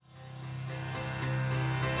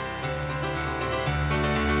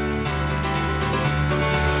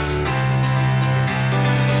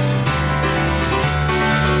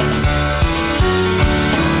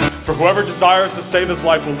whoever desires to save his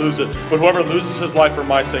life will lose it, but whoever loses his life for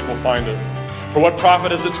my sake will find it. For what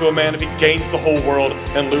profit is it to a man if he gains the whole world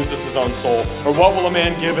and loses his own soul? Or what will a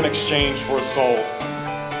man give in exchange for his soul?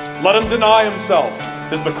 Let him deny himself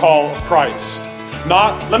is the call of Christ.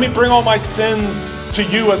 Not, let me bring all my sins to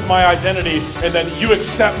you as my identity, and then you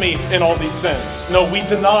accept me in all these sins. No, we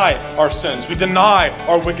deny our sins. We deny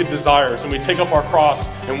our wicked desires, and we take up our cross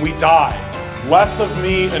and we die. Less of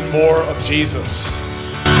me and more of Jesus.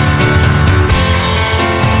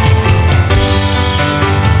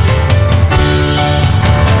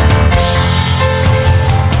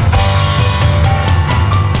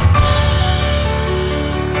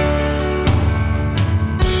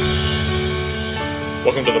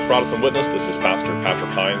 Welcome to the Protestant Witness. This is Pastor Patrick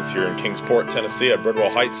Hines here in Kingsport, Tennessee at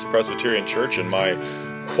Bridwell Heights Presbyterian Church in my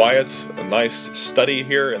quiet, nice study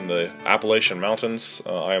here in the Appalachian Mountains.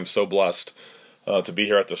 I am so blessed to be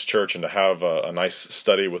here at this church and to have a nice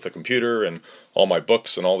study with a computer and all my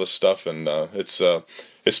books and all this stuff. And it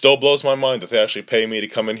still blows my mind that they actually pay me to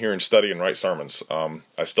come in here and study and write sermons.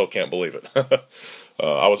 I still can't believe it.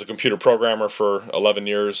 I was a computer programmer for 11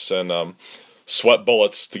 years and sweat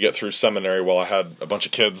bullets to get through seminary while I had a bunch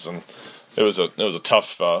of kids, and it was a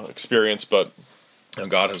tough experience, but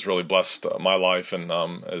God has really blessed my life and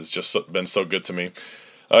has just been so good to me.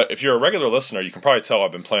 If you're a regular listener, you can probably tell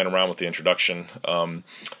I've been playing around with the introduction.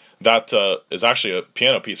 That is actually a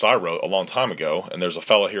piano piece I wrote a long time ago, and there's a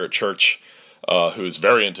fellow here at church who's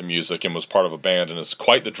very into music and was part of a band and is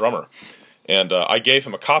quite the drummer. And I gave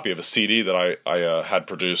him a copy of a CD that I had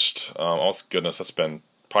produced. Oh goodness, that's been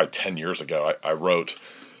probably 10 years ago. I wrote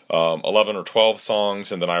 11 or 12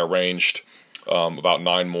 songs, and then I arranged about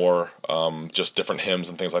 9 more, just different hymns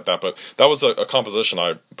and things like that. But that was a composition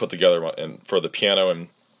I put together for the piano, and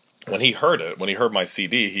when he heard my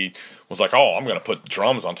CD, he was like, oh, I'm going to put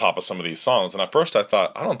drums on top of some of these songs. And at first I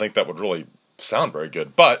thought, I don't think that would really sound very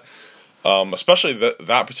good. But especially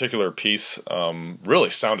that particular piece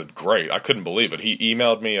really sounded great. I couldn't believe it. He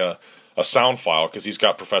emailed me a sound file because he's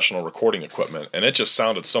got professional recording equipment, and it just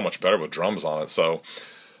sounded so much better with drums on it. So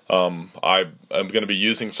I'm going to be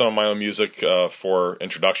using some of my own music for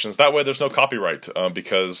introductions. That way there's no copyright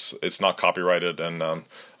because it's not copyrighted, and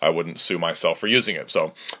I wouldn't sue myself for using it.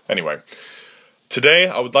 So anyway, today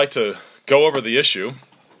I would like to go over the issue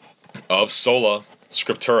of Sola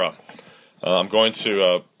Scriptura. I'm going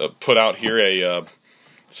to put out here a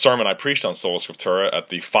sermon I preached on Sola Scriptura at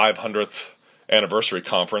the 500th anniversary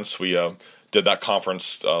conference. We did that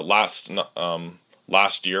conference last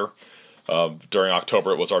year. During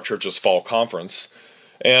October, it was our church's fall conference,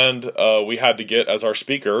 and we had to get as our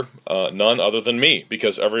speaker none other than me,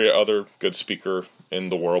 because every other good speaker in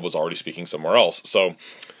the world was already speaking somewhere else. So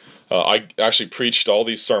I actually preached all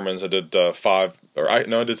these sermons. I did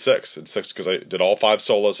I did six. I did six because I did all 5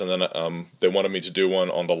 solas, and then they wanted me to do one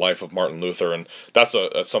on the life of Martin Luther, and that's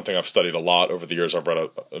something I've studied a lot over the years. I've read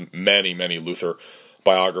many Luther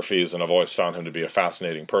biographies, and I've always found him to be a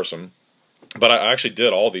fascinating person. But I actually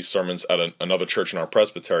did all these sermons at another church in our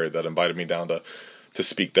presbytery that invited me down to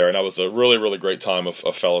speak there, and that was a really, really great time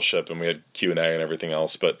of fellowship, and we had Q&A and everything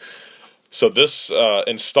else. But so this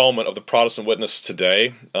installment of the Protestant Witness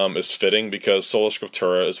today is fitting because Sola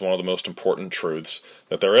Scriptura is one of the most important truths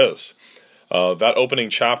that there is. That opening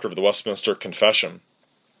chapter of the Westminster Confession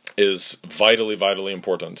is vitally, vitally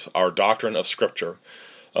important. Our doctrine of Scripture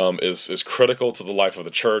is critical to the life of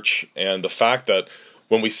the church, and the fact that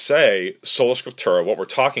when we say Sola Scriptura, what we're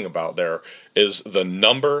talking about there is the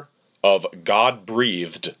number of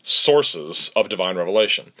God-breathed sources of divine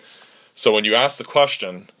revelation. So when you ask the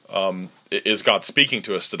question, is God speaking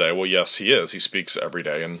to us today? Well, yes, He is. He speaks every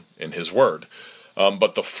day in His Word.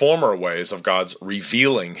 But the former ways of God's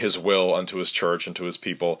revealing His will unto His church and to His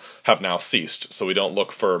people have now ceased. So we don't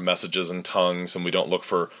look for messages in tongues, and we don't look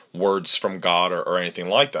for words from God or anything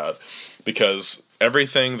like that, because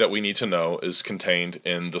everything that we need to know is contained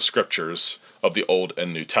in the Scriptures of the Old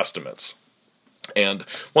and New Testaments. And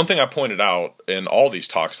one thing I pointed out in all these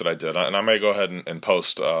talks that I did, and I may go ahead and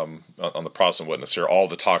post on the Protestant Witness here, all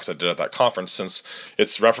the talks I did at that conference, since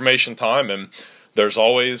it's Reformation time, and there's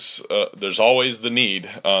always the need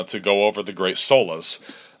to go over the great solas,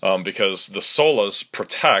 because the solas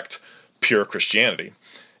protect pure Christianity,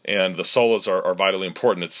 and the solas are vitally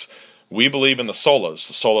important. We believe in the solas,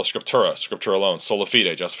 the sola scriptura, Scripture alone, sola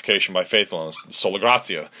fide, justification by faith alone, sola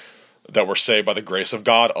gratia, that we're saved by the grace of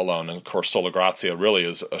God alone. And of course, sola gratia really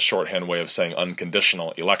is a shorthand way of saying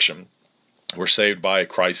unconditional election. We're saved by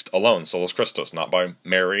Christ alone, solus Christus, not by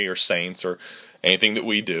Mary or saints or anything that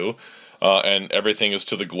we do. And everything is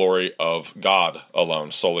to the glory of God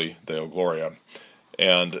alone, soli Deo Gloria.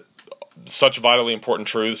 And such vitally important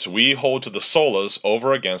truths, we hold to the solas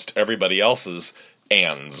over against everybody else's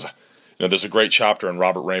ands. There's a great chapter in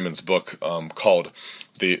Robert Raymond's book called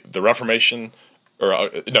the Reformation,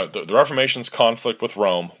 the Reformation's Conflict with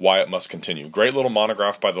Rome, Why It Must Continue. Great little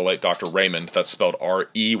monograph by the late Dr. Raymond, that's spelled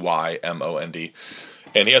Reymond.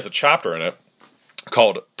 And he has a chapter in it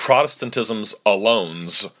called Protestantism's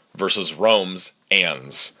Alones versus Rome's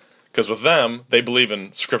Ands. Because with them, they believe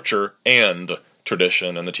in Scripture and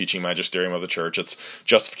tradition and the teaching magisterium of the church. It's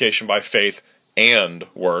justification by faith and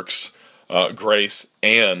works, grace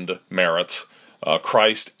and merit,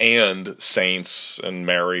 Christ and saints and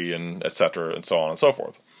Mary and etc. and so on and so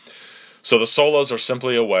forth. So the solas are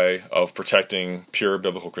simply a way of protecting pure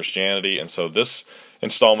biblical Christianity, and so this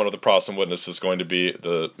installment of the Protestant Witness is going to be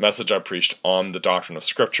the message I preached on the doctrine of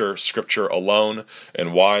Scripture, Scripture alone,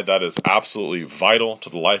 and why that is absolutely vital to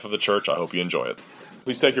the life of the church. I hope you enjoy it.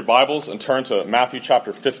 Please take your Bibles and turn to Matthew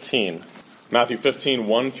chapter 15. Matthew 15,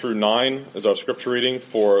 1 through 9 is our scripture reading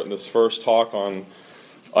for this first talk on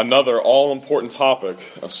another all-important topic,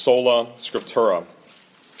 sola scriptura.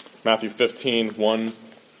 Matthew 15, 1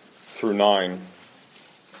 through 9.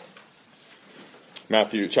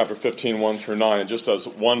 Matthew chapter 15, 1 through 9. It just says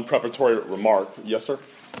one preparatory remark. Yes, sir?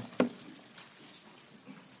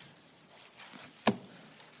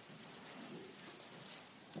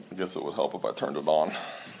 I guess it would help if I turned it on.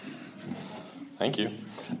 Thank you.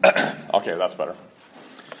 Okay, that's better.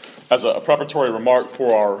 As a preparatory remark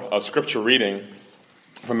for our scripture reading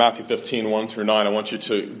from Matthew 15, 1 through 9, I want you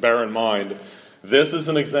to bear in mind this is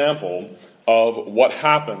an example of what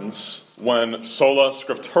happens when sola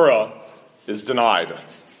scriptura is denied.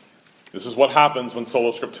 This is what happens when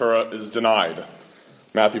sola scriptura is denied.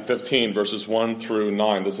 Matthew 15, verses 1 through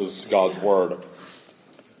 9. This is God's word.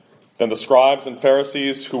 Then the scribes and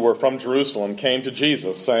Pharisees who were from Jerusalem came to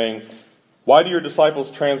Jesus, saying, "Why do your disciples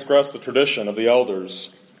transgress the tradition of the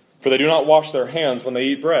elders? For they do not wash their hands when they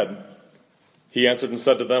eat bread." He answered and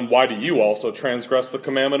said to them, "Why do you also transgress the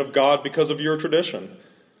commandment of God because of your tradition?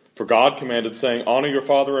 For God commanded, saying, 'Honor your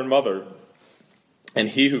father and mother,' and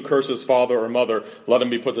he who curses father or mother, let him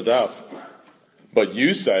be put to death. But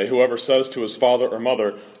you say, whoever says to his father or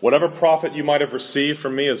mother, 'Whatever profit you might have received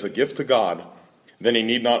from me is a gift to God,' then he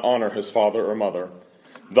need not honor his father or mother.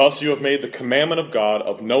 Thus you have made the commandment of God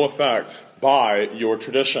of no effect by your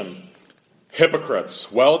tradition.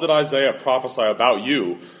 Hypocrites, well did Isaiah prophesy about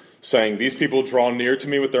you, saying, 'These people draw near to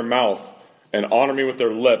me with their mouth and honor me with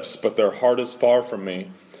their lips, but their heart is far from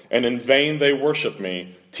me. And in vain they worship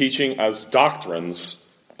me, teaching as doctrines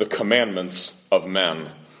the commandments of men.'"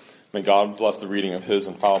 May God bless the reading of his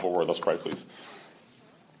infallible word. Let's pray, please.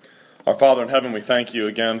 Our Father in heaven, we thank you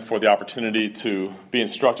again for the opportunity to be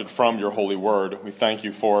instructed from your holy word. We thank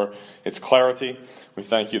you for its clarity. We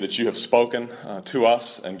thank you that you have spoken to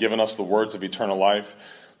us and given us the words of eternal life.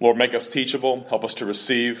 Lord, make us teachable. Help us to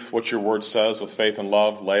receive what your word says with faith and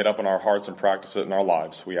love. Lay it up in our hearts and practice it in our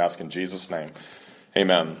lives. We ask in Jesus' name.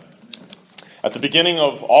 Amen. At the beginning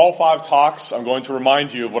of all 5 talks, I'm going to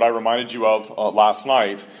remind you of what I reminded you of last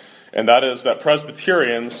night, and that is that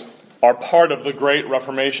Presbyterians are part of the great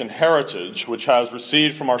Reformation heritage, which has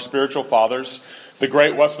received from our spiritual fathers the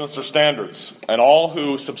great Westminster Standards. And all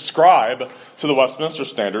who subscribe to the Westminster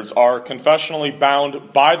Standards are confessionally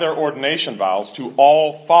bound by their ordination vows to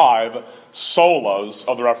all 5 solas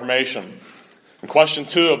of the Reformation. And question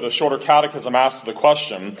 2 of the Shorter Catechism asks the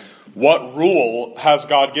question, what rule has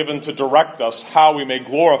God given to direct us how we may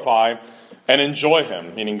glorify and enjoy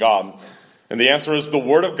him, meaning God? And the answer is the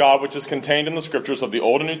Word of God, which is contained in the Scriptures of the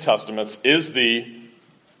Old and New Testaments, is the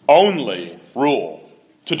only rule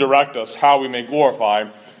to direct us how we may glorify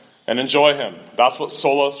and enjoy him. That's what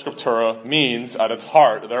sola scriptura means at its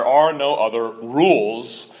heart. There are no other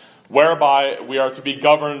rules whereby we are to be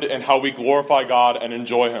governed in how we glorify God and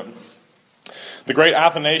enjoy him. The great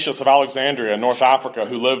Athanasius of Alexandria, North Africa,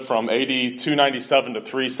 who lived from AD 297 to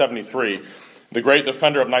 373, the great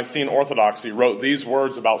defender of Nicene orthodoxy, wrote these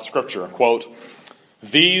words about Scripture, quote,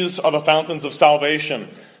 "These are the fountains of salvation,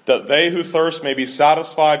 that they who thirst may be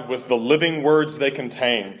satisfied with the living words they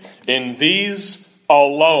contain. In these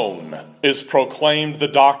alone is proclaimed the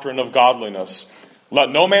doctrine of godliness. Let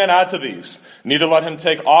no man add to these, neither let him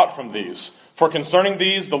take aught from these. For concerning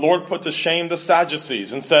these the Lord put to shame the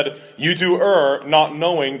Sadducees, and said, 'You do err, not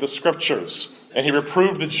knowing the Scriptures.' And he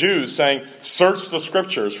reproved the Jews, saying, 'Search the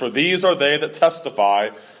Scriptures, for these are they that testify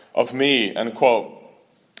of me.'" End quote.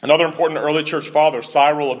 Another important early church father,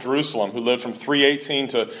 Cyril of Jerusalem, who lived from 318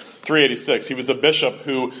 to 386. He was a bishop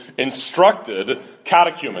who instructed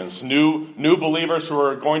catechumens, new believers who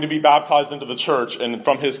are going to be baptized into the church. And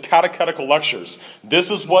from his catechetical lectures, this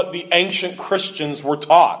is what the ancient Christians were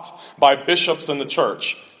taught by bishops in the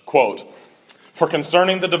church. Quote, "For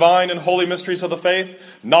concerning the divine and holy mysteries of the faith,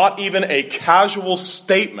 not even a casual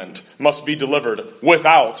statement must be delivered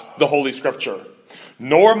without the Holy Scripture.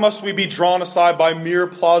 Nor must we be drawn aside by mere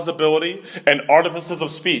plausibility and artifices of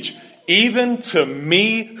speech. Even to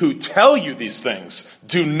me who tell you these things,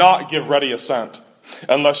 do not give ready assent,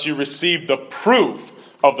 unless you receive the proof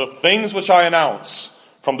of the things which I announce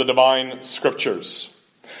from the divine Scriptures.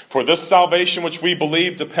 For this salvation which we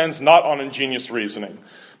believe depends not on ingenious reasoning,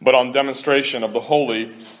 but on demonstration of the Holy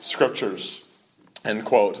Scriptures." End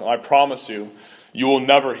quote. I promise you, you will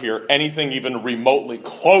never hear anything even remotely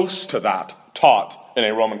close to that taught in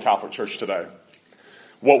a Roman Catholic Church today.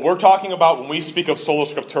 What we're talking about when we speak of sola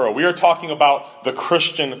scriptura, we are talking about the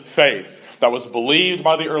Christian faith that was believed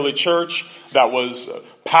by the early church, that was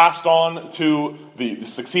passed on to the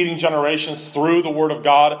succeeding generations through the Word of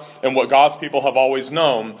God, and what God's people have always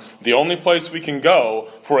known. The only place we can go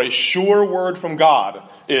for a sure word from God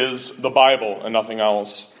is the Bible and nothing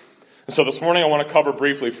else. And so this morning I want to cover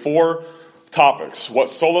briefly 4 topics. What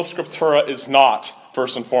sola scriptura is not,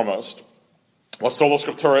 first and foremost. What sola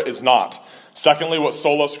scriptura is not. Secondly, what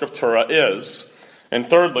sola scriptura is. And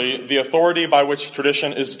thirdly, the authority by which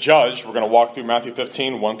tradition is judged. We're going to walk through Matthew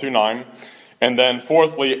 15, 1 through 9. And then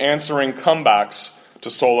fourthly, answering comebacks to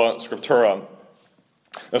sola scriptura.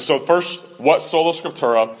 And so first, what sola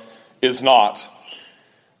scriptura is not.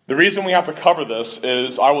 The reason we have to cover this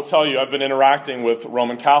is, I will tell you, I've been interacting with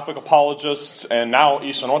Roman Catholic apologists and now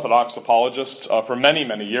Eastern Orthodox apologists for many,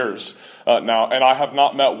 many years now, and I have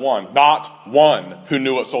not met not one, who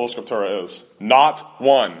knew what sola scriptura is. Not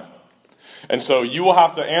one. And so you will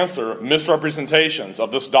have to answer misrepresentations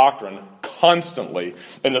of this doctrine constantly.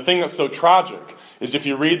 And the thing that's so tragic is if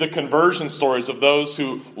you read the conversion stories of those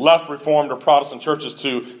who left Reformed or Protestant churches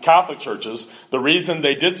to Catholic churches, the reason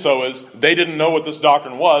they did so is they didn't know what this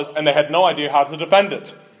doctrine was and they had no idea how to defend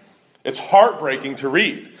it. It's heartbreaking to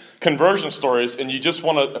read conversion stories, and you just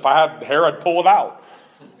want to, if I had hair, I'd pull it out.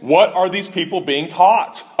 What are these people being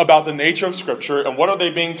taught about the nature of Scripture, and what are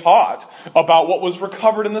they being taught about what was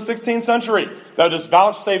recovered in the 16th century that is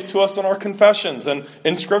vouchsafed to us in our confessions and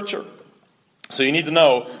in Scripture? So you need to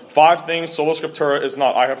know 5 things sola scriptura is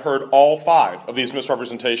not. I have heard all 5 of these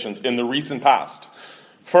misrepresentations in the recent past.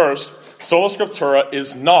 First, sola scriptura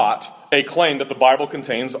is not a claim that the Bible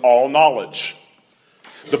contains all knowledge.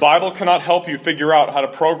 The Bible cannot help you figure out how to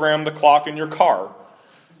program the clock in your car,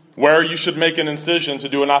 where you should make an incision to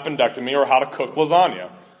do an appendectomy, or how to cook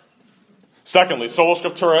lasagna. Secondly, sola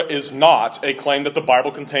scriptura is not a claim that the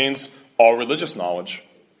Bible contains all religious knowledge.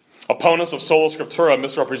 Opponents of sola scriptura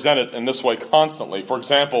misrepresent it in this way constantly. For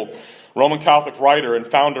example, Roman Catholic writer and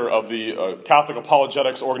founder of the Catholic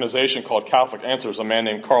apologetics organization called Catholic Answers, a man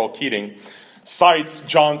named Karl Keating, cites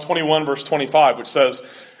John 21, verse 25, which says,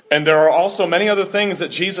 "And there are also many other things that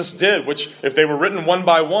Jesus did, which, if they were written one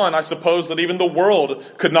by one, I suppose that even the world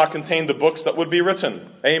could not contain the books that would be written."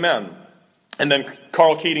 Amen. And then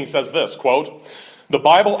Karl Keating says this, quote, "The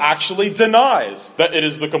Bible actually denies that it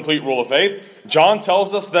is the complete rule of faith. John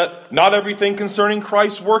tells us that not everything concerning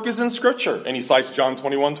Christ's work is in Scripture." And he cites John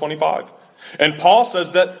 21, 25. And Paul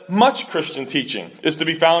says that much Christian teaching is to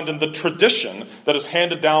be found in the tradition that is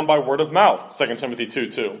handed down by word of mouth. 2 Timothy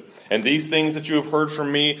 2:2. "And these things that you have heard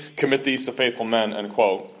from me, commit these to faithful men." End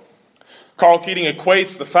quote. Karl Keating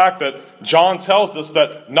equates the fact that John tells us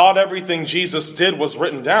that not everything Jesus did was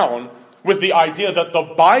written down with the idea that the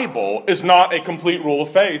Bible is not a complete rule of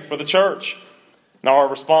faith for the church. Now, our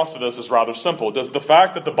response to this is rather simple. Does the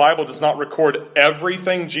fact that the Bible does not record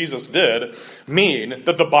everything Jesus did mean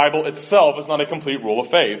that the Bible itself is not a complete rule of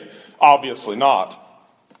faith? Obviously not.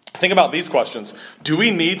 Think about these questions. Do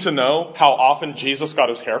we need to know how often Jesus got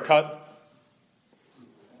his hair cut?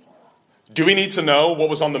 Do we need to know what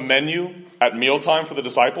was on the menu at mealtime for the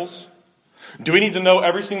disciples? Do we need to know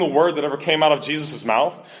every single word that ever came out of Jesus'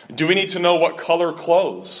 mouth? Do we need to know what color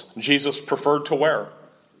clothes Jesus preferred to wear?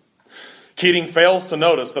 Keating fails to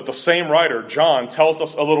notice that the same writer, John, tells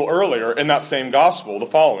us a little earlier in that same gospel the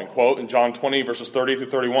following, quote, in John 20, verses 30 through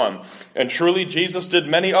 31. "And truly Jesus did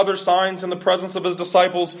many other signs in the presence of his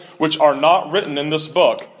disciples, which are not written in this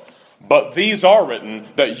book. But these are written,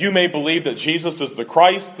 that you may believe that Jesus is the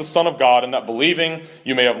Christ, the Son of God, and that believing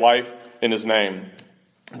you may have life in his name."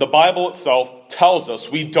 The Bible itself tells us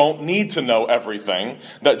we don't need to know everything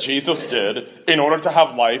that Jesus did in order to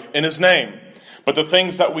have life in his name. But the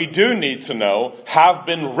things that we do need to know have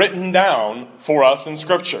been written down for us in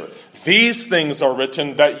Scripture. These things are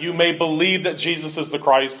written that you may believe that Jesus is the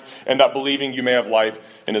Christ, and that believing you may have life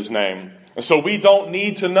in his name. And so we don't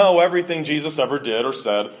need to know everything Jesus ever did or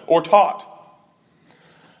said or taught.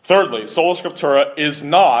 Thirdly, Sola Scriptura is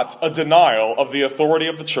not a denial of the authority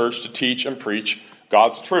of the church to teach and preach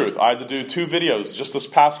God's truth. I had to do 2 videos just this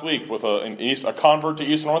past week with a convert to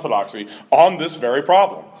Eastern Orthodoxy on this very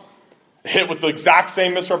problem. Hit with the exact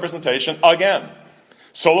same misrepresentation again.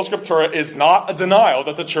 Sola Scriptura is not a denial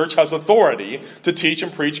that the church has authority to teach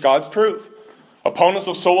and preach God's truth. Opponents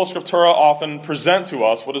of Sola Scriptura often present to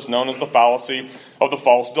us what is known as the fallacy of the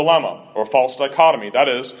false dilemma, or false dichotomy. That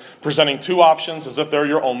is, presenting 2 options as if they're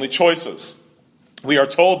your only choices. We are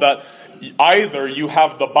told that either you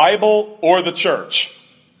have the Bible or the church,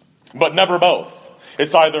 but never both.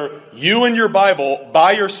 It's either you and your Bible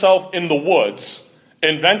by yourself in the woods,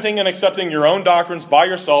 inventing and accepting your own doctrines by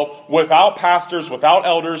yourself, without pastors, without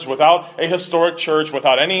elders, without a historic church,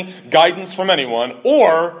 without any guidance from anyone,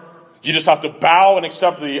 or you just have to bow and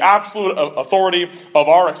accept the absolute authority of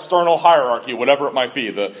our external hierarchy, whatever it might be.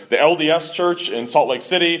 The LDS Church in Salt Lake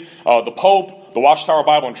City, the Pope, the Watchtower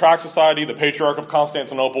Bible and Tract Society, the Patriarch of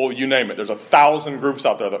Constantinople, you name it. There's 1,000 groups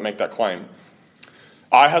out there that make that claim.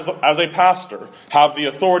 I, as a pastor, have the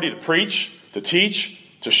authority to preach, to teach,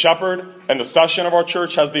 to shepherd, and the session of our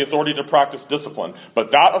church has the authority to practice discipline.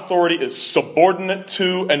 But that authority is subordinate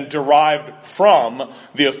to and derived from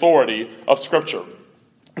the authority of Scripture.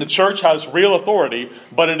 The church has real authority,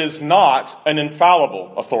 but it is not an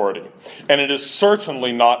infallible authority. And it is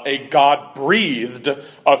certainly not a God-breathed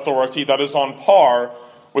authority that is on par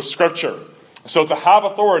with Scripture. So to have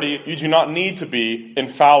authority, you do not need to be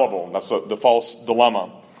infallible. That's the false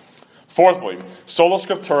dilemma. Fourthly, Sola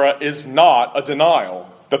Scriptura is not a denial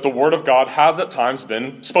that the Word of God has at times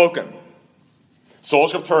been spoken. Sola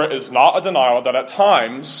Scriptura is not a denial that at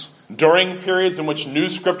times, during periods in which new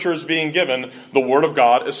Scripture is being given, the Word of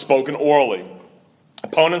God is spoken orally.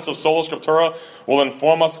 Opponents of Sola Scriptura will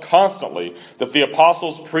inform us constantly that the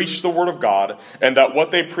apostles preached the Word of God and that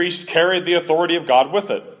what they preached carried the authority of God with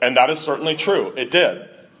it. And that is certainly true. It did.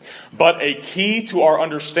 But a key to our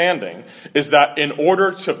understanding is that in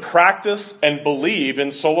order to practice and believe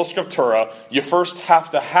in Sola Scriptura, you first have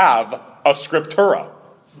to have a Scriptura.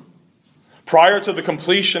 Prior to the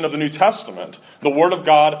completion of the New Testament, the Word of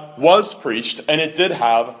God was preached and it did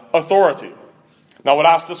have authority. Now I would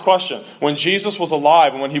ask this question. When Jesus was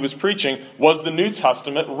alive and when he was preaching, was the New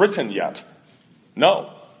Testament written yet?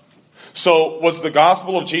 No. So was the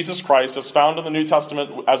gospel of Jesus Christ as found in the New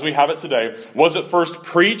Testament as we have it today, was it first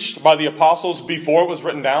preached by the apostles before it was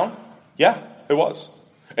written down? Yeah, it was.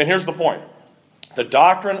 And here's the point. The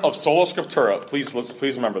doctrine of Sola Scriptura, please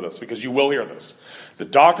remember this because you will hear this. The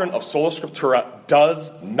doctrine of Sola Scriptura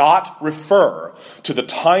does not refer to the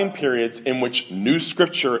time periods in which new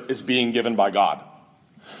Scripture is being given by God.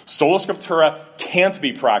 Sola Scriptura can't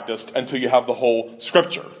be practiced until you have the whole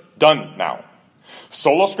Scripture done now.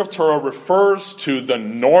 Sola Scriptura refers to the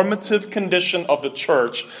normative condition of the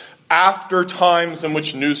church after times in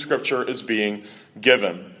which new Scripture is being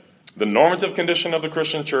given. The normative condition of the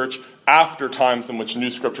Christian church after times in which new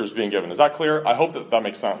Scripture is being given. Is that clear? I hope that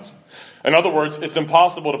makes sense. In other words, it's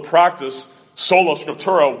impossible to practice Sola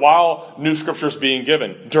Scriptura while new Scripture is being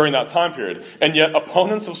given during that time period. And yet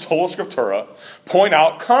opponents of Sola Scriptura point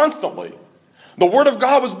out constantly, the Word of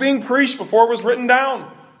God was being preached before it was written down.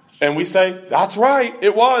 And we say, that's right,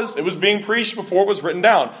 it was. It was being preached before it was written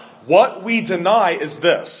down. What we deny is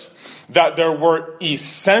this, that there were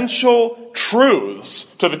essential truths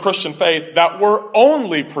to the Christian faith that were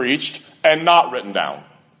only preached and not written down.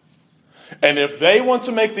 And if they want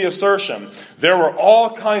to make the assertion there were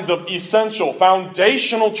all kinds of essential,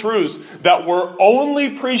 foundational truths that were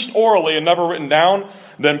only preached orally and never written down,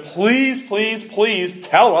 then please, please, please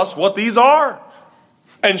tell us what these are.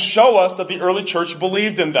 And show us that the early church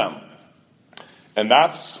believed in them. And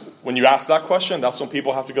that's, when you ask that question, that's when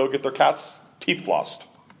people have to go get their cat's teeth flossed.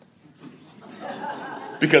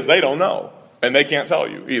 Because they don't know. And they can't tell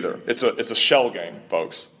you either. It's a shell game,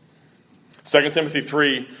 folks. 2 Timothy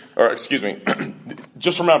 3,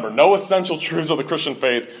 just remember, no essential truths of the Christian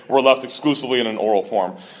faith were left exclusively in an oral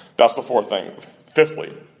form. That's the fourth thing.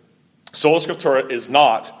 Fifthly, Sola Scriptura is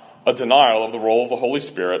not a denial of the role of the Holy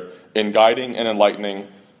Spirit in guiding and enlightening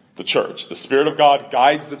the church. The Spirit of God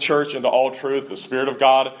guides the church into all truth. The Spirit of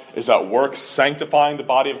God is at work sanctifying the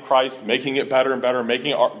body of Christ, making it better and better,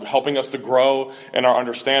 helping us to grow in our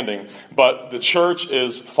understanding. But the church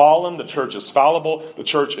is fallen. The church is fallible. The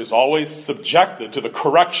church is always subjected to the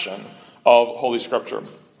correction of Holy Scripture.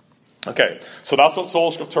 Okay, so that's what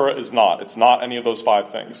sola scriptura is not. It's not any of those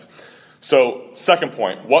 5 things. So, second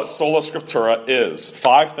point, what sola scriptura is.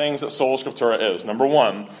 5 things that sola scriptura is. Number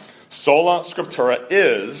 1, sola scriptura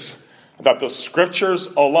is that the scriptures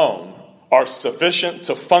alone are sufficient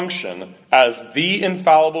to function as the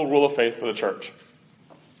infallible rule of faith for the church.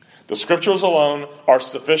 The scriptures alone are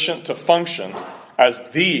sufficient to function as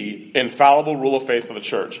the infallible rule of faith for the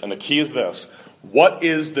church. And the key is this: what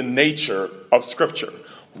is the nature of Scripture?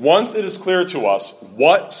 Once it is clear to us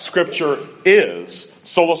what Scripture is,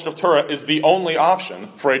 sola scriptura is the only option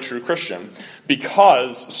for a true Christian,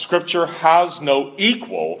 because Scripture has no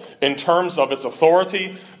equal in terms of its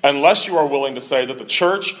authority, unless you are willing to say that the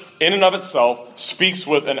church, in and of itself, speaks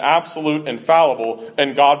with an absolute, infallible,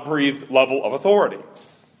 and God-breathed level of authority.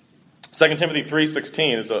 2 Timothy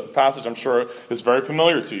 3:16 is a passage I'm sure is very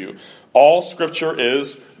familiar to you. All Scripture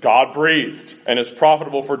is God-breathed and is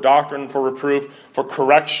profitable for doctrine, for reproof, for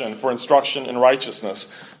correction, for instruction in righteousness.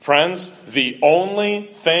 Friends, the only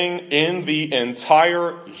thing in the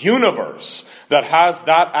entire universe that has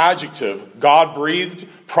that adjective, God-breathed,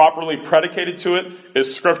 properly predicated to it,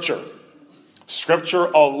 is Scripture. Scripture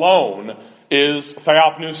alone is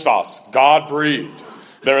theopneustos, God-breathed.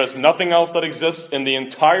 There is nothing else that exists in the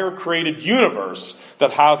entire created universe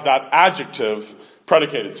that has that adjective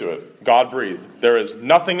predicated to it. God-breathed. There is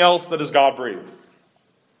nothing else that is God-breathed.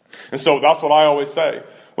 And so that's what I always say.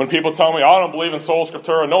 When people tell me, I don't believe in sola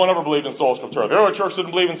scriptura, no one ever believed in sola scriptura, the early church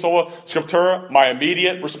didn't believe in sola scriptura, my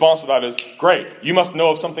immediate response to that is, great, you must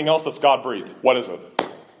know of something else that's God-breathed. What is it?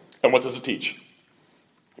 And what does it teach?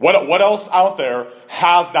 What else out there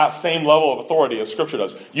has that same level of authority as Scripture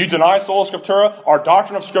does? You deny sola scriptura, our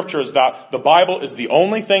doctrine of Scripture is that the Bible is the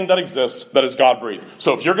only thing that exists that is God-breathed.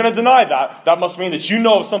 So if you're going to deny that, that must mean that you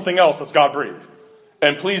know of something else that's God-breathed.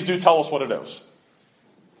 And please do tell us what it is.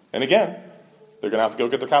 And again, they're going to have to go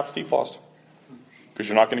get their cat's teeth flossed, because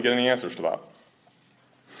you're not going to get any answers to that.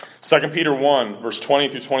 2 Peter 1, verse 20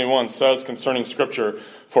 through 21 says concerning Scripture,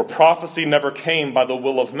 "For prophecy never came by the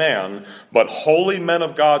will of man, but holy men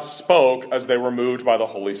of God spoke as they were moved by the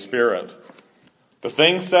Holy Spirit." The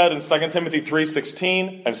things said in 2 Timothy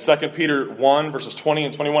 3:16 and 2 Peter 1, verses 20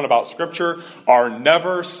 and 21 about Scripture are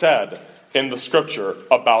never said in the Scripture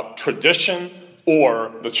about tradition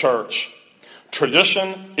or the church.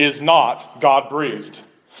 Tradition is not God-breathed.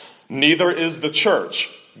 Neither is the church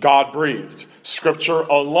God-breathed. Scripture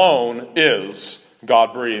alone is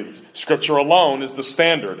God-breathed. Scripture alone is the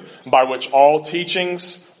standard by which all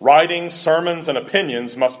teachings, writings, sermons, and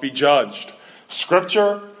opinions must be judged.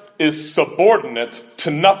 Scripture is subordinate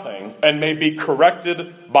to nothing and may be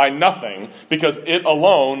corrected by nothing, because it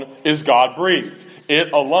alone is God-breathed.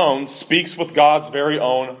 It alone speaks with God's very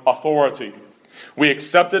own authority. We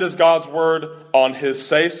accept it as God's word on His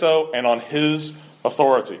say-so and on His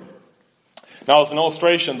authority. Now, as an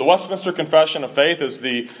illustration, the Westminster Confession of Faith is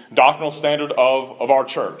the doctrinal standard of our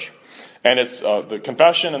church. And it's the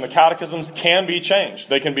confession and the catechisms can be changed.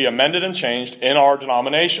 They can be amended and changed in our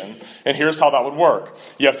denomination. And here's how that would work.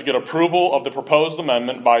 You have to get approval of the proposed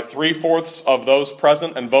amendment by 3/4 of those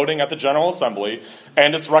present and voting at the General Assembly,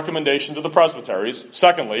 and its recommendation to the presbyteries.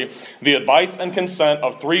 Secondly, the advice and consent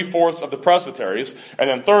of 3/4 of the presbyteries. And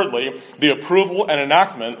then thirdly, the approval and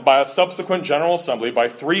enactment by a subsequent General Assembly by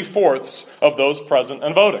 3/4 of those present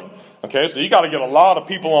and voting. Okay, so you got to get a lot of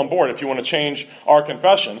people on board if you want to change our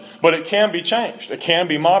confession, but it can be changed. It can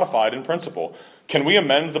be modified in principle. Can we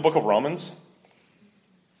amend the book of Romans?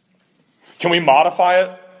 Can we modify it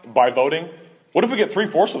by voting? What if we get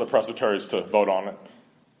 3/4 of the presbyteries to vote on it?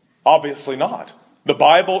 Obviously not. The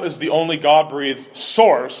Bible is the only God-breathed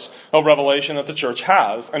source of revelation that the church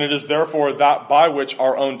has, and it is therefore that by which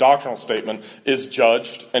our own doctrinal statement is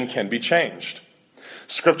judged and can be changed.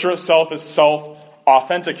 Scripture itself is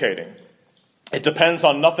self-authenticating. It depends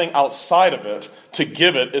on nothing outside of it to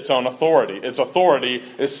give it its own authority. Its authority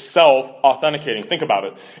is self-authenticating. Think about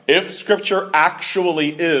it. If Scripture actually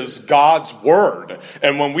is God's Word,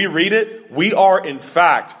 and when we read it, we are in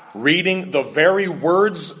fact reading the very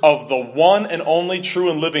words of the one and only true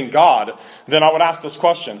and living God, then I would ask this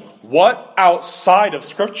question: what outside of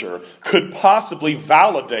Scripture could possibly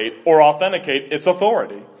validate or authenticate its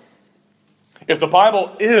authority? If the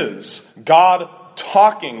Bible is God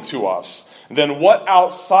talking to us, then what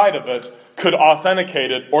outside of it could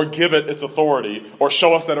authenticate it or give it its authority or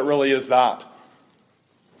show us that it really is that?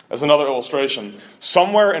 As another illustration,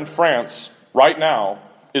 somewhere in France right now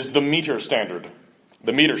is the meter standard.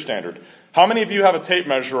 The meter standard. How many of you have a tape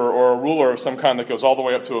measure or a ruler of some kind that goes all the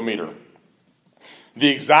way up to a meter? The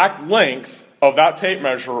exact length of that tape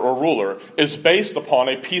measure or ruler is based upon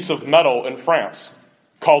a piece of metal in France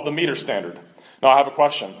called the meter standard. Now I have a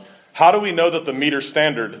question. How do we know that the meter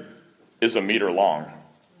standard is a meter long?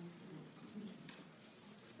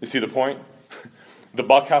 You see the point? The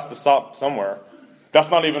buck has to stop somewhere. That's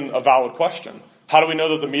not even a valid question. How do we know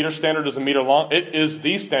that the meter standard is a meter long? It is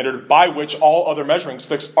the standard by which all other measuring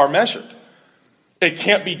sticks are measured. It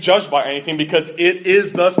can't be judged by anything because it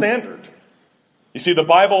is the standard. You see, the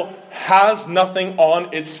Bible has nothing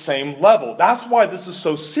on its same level. That's why this is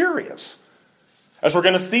so serious. As we're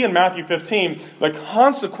going to see in Matthew 15, the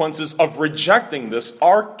consequences of rejecting this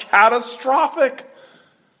are catastrophic.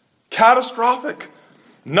 Catastrophic.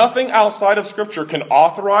 Nothing outside of Scripture can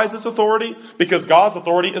authorize its authority because God's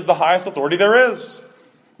authority is the highest authority there is.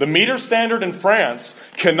 The meter standard in France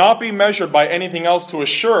cannot be measured by anything else to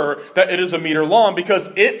assure that it is a meter long because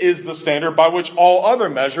it is the standard by which all other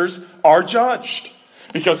measures are judged.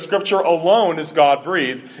 Because Scripture alone is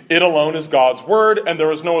God-breathed, it alone is God's Word, and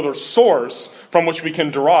there is no other source from which we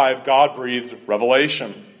can derive God-breathed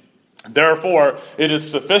revelation. Therefore, it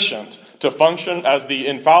is sufficient to function as the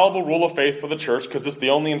infallible rule of faith for the church because it's the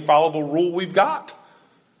only infallible rule we've got.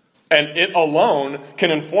 And it alone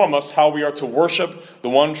can inform us how we are to worship the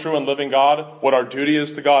one true and living God, what our duty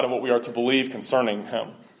is to God, and what we are to believe concerning Him.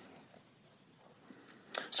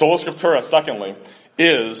 Sola Scriptura, secondly,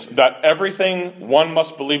 is that everything one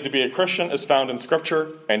must believe to be a Christian is found in Scripture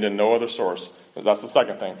and in no other source. That's the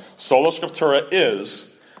second thing. Sola Scriptura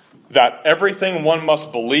is that everything one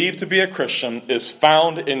must believe to be a Christian is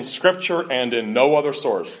found in Scripture and in no other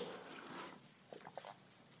source.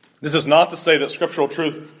 This is not to say that scriptural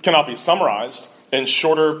truth cannot be summarized in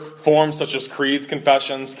shorter forms such as creeds,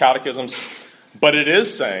 confessions, catechisms, but it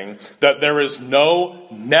is saying that there is no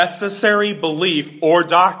necessary belief or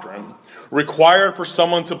doctrine required for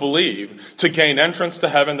someone to believe to gain entrance to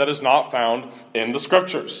heaven that is not found in the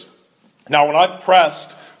Scriptures. Now, when I've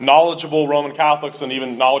pressed knowledgeable Roman Catholics and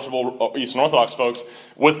even knowledgeable Eastern Orthodox folks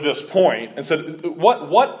with this point and said,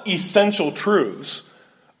 what essential truths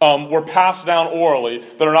were passed down orally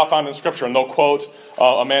that are not found in Scripture? And they'll quote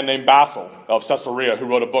a man named Basil of Caesarea who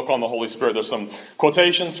wrote a book on the Holy Spirit. There's some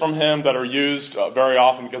quotations from him that are used very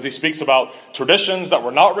often because he speaks about traditions that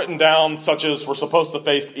were not written down, such as we're supposed to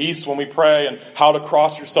face east when we pray and how to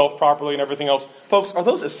cross yourself properly and everything else. Folks, are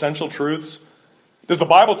those essential truths? Does the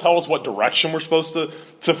Bible tell us what direction we're supposed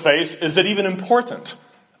to face? Is it even important?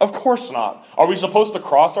 Of course not. Are we supposed to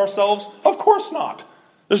cross ourselves? Of course not.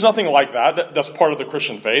 There's nothing like that. That's part of the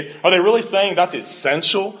Christian faith. Are they really saying that's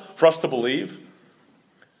essential for us to believe?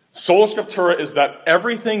 Sola Scriptura is that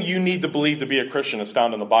everything you need to believe to be a Christian is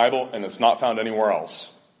found in the Bible, and it's not found anywhere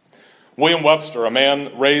else. William Webster, a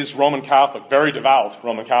man raised Roman Catholic, very devout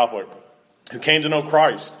Roman Catholic, who came to know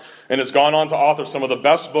Christ and has gone on to author some of the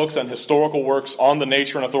best books and historical works on the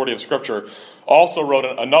nature and authority of Scripture, also wrote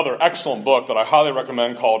another excellent book that I highly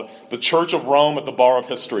recommend called The Church of Rome at the Bar of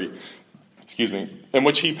History, in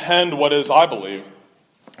which he penned what is, I believe,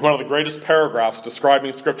 one of the greatest paragraphs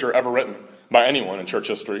describing Scripture ever written by anyone in church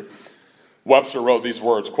history. Webster wrote these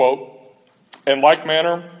words, quote, "In like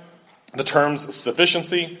manner, the terms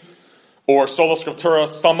sufficiency or sola scriptura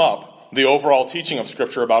sum up the overall teaching of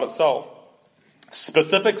Scripture about itself.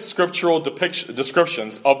 Specific scriptural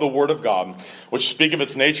descriptions of the Word of God, which speak of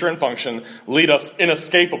its nature and function, lead us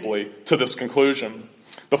inescapably to this conclusion.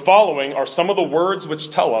 The following are some of the words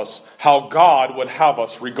which tell us how God would have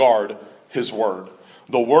us regard His Word.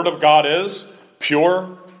 The Word of God is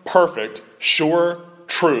pure, perfect, sure,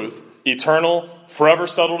 truth, eternal, forever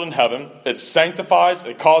settled in heaven. It sanctifies,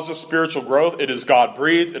 it causes spiritual growth, it is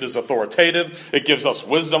God-breathed, it is authoritative, it gives us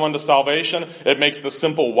wisdom unto salvation, it makes the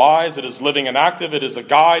simple wise, it is living and active, it is a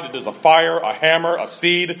guide, it is a fire, a hammer, a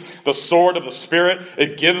seed, the sword of the Spirit,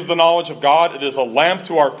 it gives the knowledge of God, it is a lamp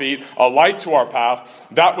to our feet, a light to our path,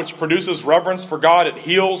 that which produces reverence for God, it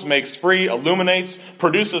heals, makes free, illuminates,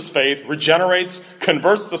 produces faith, regenerates,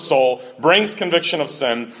 converts the soul, brings conviction of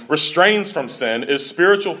sin, restrains from sin, is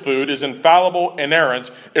spiritual food, is infallible, inerrant,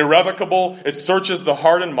 irrevocable, it searches the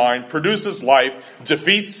heart and mind, produces life,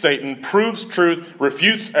 defeats Satan, proves truth,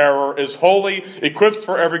 refutes error, is holy, equips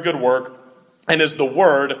for every good work, and is the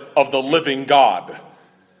Word of the living God."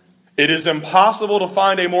 It is impossible to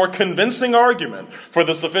find a more convincing argument for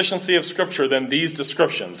the sufficiency of Scripture than these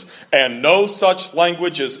descriptions, and no such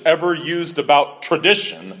language is ever used about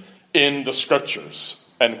tradition in the Scriptures.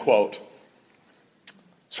 End quote.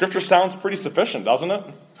 Scripture sounds pretty sufficient, doesn't it?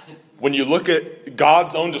 When you look at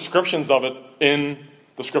God's own descriptions of it in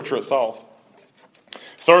the Scripture itself.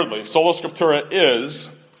 Thirdly, sola scriptura is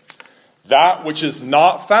that which is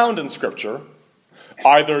not found in Scripture,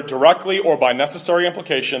 either directly or by necessary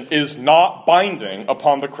implication, is not binding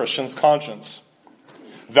upon the Christian's conscience.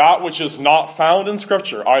 that which is not found in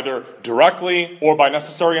Scripture, either directly or by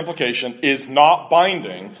necessary implication, is not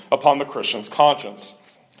binding upon the Christian's conscience.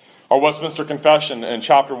 Our Westminster Confession in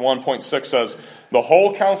chapter 1.6 says, "The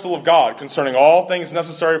whole counsel of God concerning all things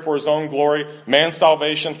necessary for his own glory, man's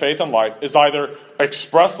salvation, faith, and life, is either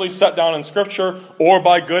expressly set down in Scripture, or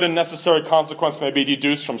by good and necessary consequence may be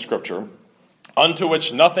deduced from Scripture, unto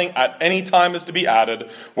which nothing at any time is to be added,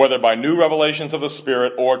 whether by new revelations of the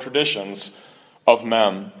Spirit or traditions of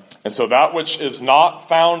men." And so that which is not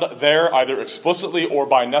found there, either explicitly or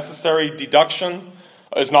by necessary deduction,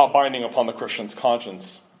 is not binding upon the Christian's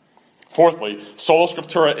conscience. Fourthly, sola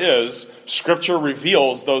scriptura is, Scripture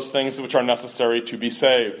reveals those things which are necessary to be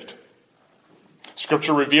saved.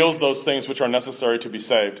 Scripture reveals those things which are necessary to be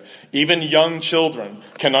saved. Even young children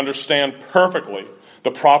can understand perfectly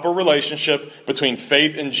the proper relationship between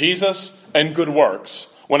faith in Jesus and good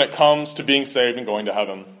works when it comes to being saved and going to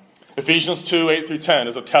heaven. Ephesians 2, 8 through 10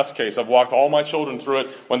 is a test case. I've walked all my children through it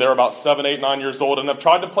when they're about 7, 8, 9 years old, and have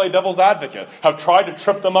tried to play devil's advocate, have tried to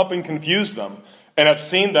trip them up and confuse them. And I've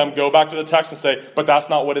seen them go back to the text and say, but that's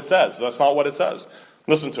not what it says. That's not what it says.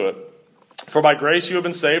 Listen to it. "For by grace you have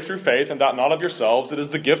been saved through faith, and that not of yourselves. It is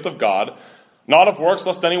the gift of God, not of works,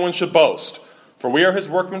 lest anyone should boast. For we are his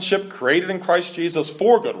workmanship, created in Christ Jesus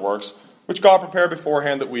for good works, which God prepared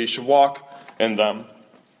beforehand that we should walk in them."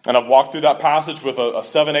 And I've walked through that passage with a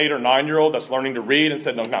 7, 8, or 9-year-old that's learning to read and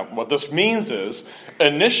said, no, what this means is,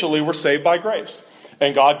 initially we're saved by grace.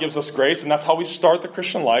 And God gives us grace, and that's how we start the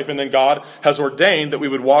Christian life. And then God has ordained that we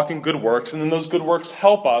would walk in good works, and then those good works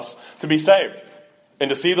help us to be saved. And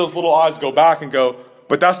to see those little eyes go back and go,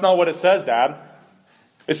 but that's not what it says, Dad.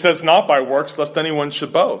 It says not by works, lest anyone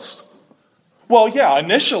should boast. Well, yeah,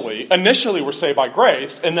 initially we're saved by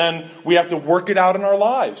grace, and then we have to work it out in our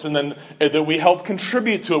lives. And then that we help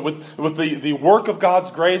contribute to it with the work of God's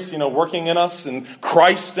grace, working in us and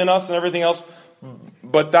Christ in us and everything else.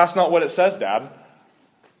 But that's not what it says, Dad.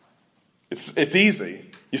 It's easy.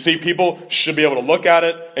 You see, people should be able to look at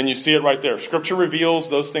it, and you see it right there. Scripture reveals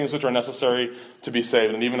those things which are necessary to be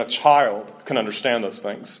saved, and even a child can understand those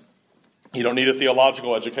things. You don't need a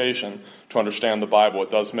theological education to understand the Bible. It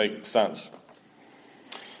does make sense.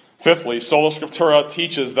 Fifthly, sola scriptura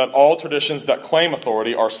teaches that all traditions that claim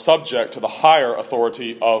authority are subject to the higher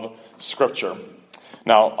authority of Scripture.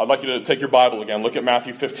 Now, I'd like you to take your Bible again. Look at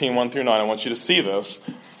Matthew 15, 1 through 9. I want you to see this.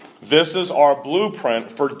 This is our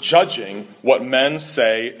blueprint for judging what men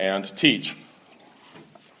say and teach.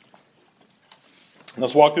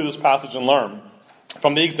 Let's walk through this passage and learn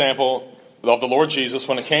from the example of the Lord Jesus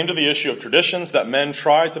when it came to the issue of traditions that men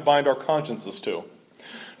try to bind our consciences to.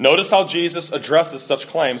 Notice how Jesus addresses such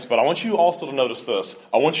claims, but I want you also to notice this.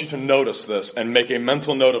 I want you to notice this and make a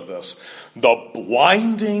mental note of this. The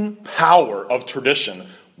blinding power of tradition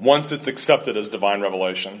once it's accepted as divine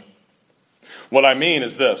revelation. What I mean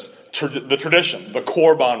is this, the tradition, the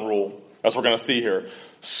Korban rule, as we're going to see here,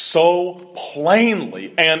 so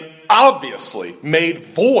plainly and obviously made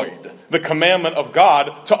void the commandment of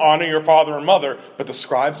God to honor your father and mother, but the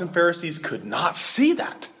scribes and Pharisees could not see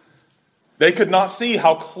that. They could not see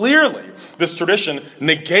how clearly this tradition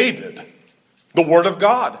negated the Word of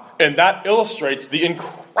God, and that illustrates the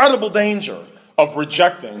incredible danger of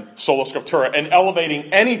rejecting sola scriptura and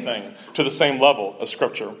elevating anything to the same level as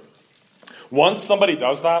Scripture. Once somebody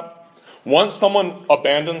does that, once someone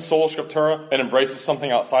abandons sola scriptura and embraces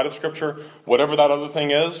something outside of Scripture, whatever that other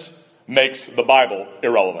thing is, makes the Bible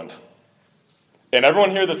irrelevant. And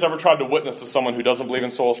everyone here that's ever tried to witness to someone who doesn't believe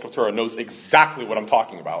in sola scriptura knows exactly what I'm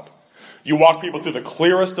talking about. You walk people through the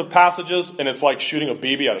clearest of passages, and it's like shooting a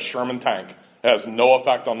BB at a Sherman tank. It has no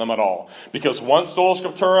effect on them at all. Because once sola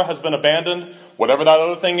scriptura has been abandoned, whatever that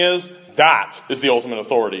other thing is, that is the ultimate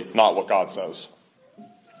authority, not what God says.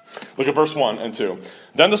 Look at verse 1 and 2.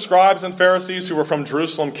 Then the scribes and Pharisees who were from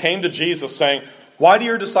Jerusalem came to Jesus, saying, "Why do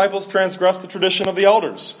your disciples transgress the tradition of the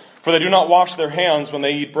elders? For they do not wash their hands when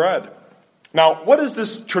they eat bread." Now, what is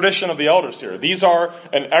this tradition of the elders here? These are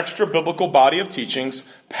an extra biblical body of teachings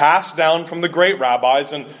passed down from the great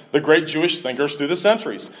rabbis and the great Jewish thinkers through the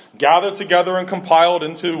centuries, gathered together and compiled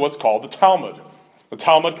into what's called the Talmud. The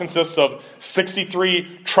Talmud consists of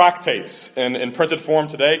 63 tractates, and in printed form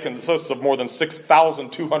today consists of more than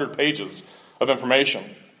 6,200 pages of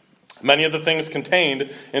information. Many of the things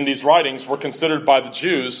contained in these writings were considered by the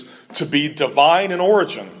Jews to be divine in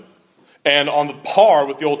origin and on the par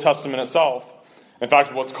with the Old Testament itself. In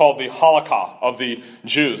fact, what's called the halakha of the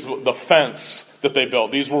Jews, the fence that they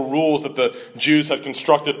built. These were rules that the Jews had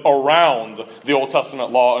constructed around the Old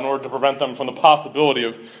Testament law in order to prevent them from the possibility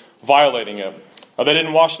of violating it. They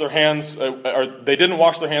didn't wash their hands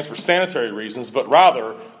for sanitary reasons, but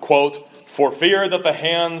rather, quote, for fear that the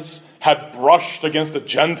hands had brushed against a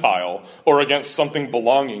Gentile or against something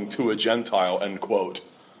belonging to a Gentile, end quote,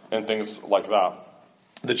 and things like that.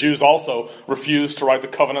 The Jews also refused to write the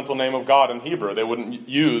covenantal name of God in Hebrew. They wouldn't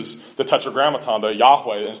use the Tetragrammaton, the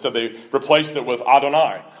Yahweh. Instead, they replaced it with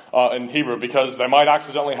Adonai in Hebrew because they might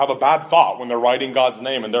accidentally have a bad thought when they're writing God's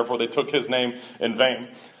name, and therefore they took his name in vain.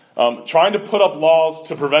 Trying to put up laws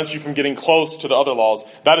to prevent you from getting close to the other laws,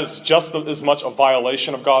 that is just as much a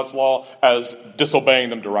violation of God's law as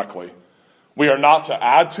disobeying them directly. We are not to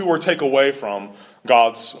add to or take away from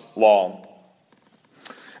God's law.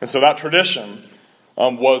 And so that tradition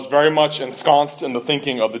was very much ensconced in the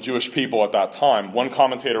thinking of the Jewish people at that time. One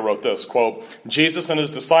commentator wrote this, quote, Jesus and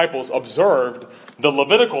his disciples observed the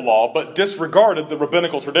Levitical law but disregarded the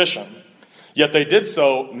rabbinical tradition. Yet they did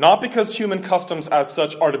so not because human customs as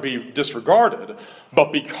such are to be disregarded,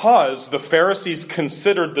 but because the Pharisees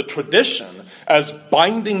considered the tradition as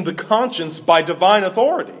binding the conscience by divine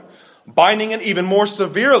authority, binding it even more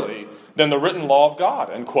severely than the written law of God,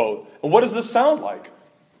 end quote. And what does this sound like?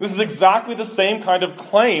 This is exactly the same kind of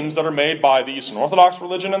claims that are made by the Eastern Orthodox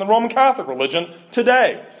religion and the Roman Catholic religion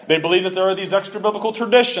today. They believe that there are these extra-biblical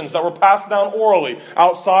traditions that were passed down orally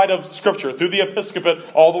outside of Scripture through the episcopate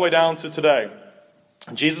all the way down to today.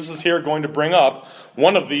 Jesus is here going to bring up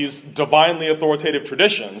one of these divinely authoritative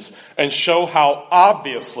traditions and show how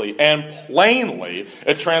obviously and plainly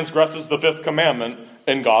it transgresses the fifth commandment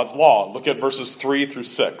in God's law. Look at verses 3 through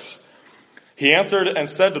 6. He answered and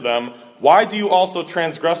said to them, "Why do you also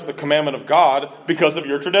transgress the commandment of God because of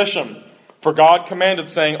your tradition? For God commanded,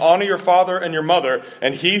 saying, 'Honor your father and your mother,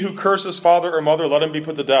 and he who curses father or mother, let him be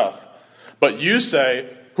put to death.' But you say,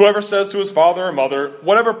 'Whoever says to his father or mother,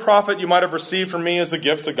 whatever profit you might have received from me is a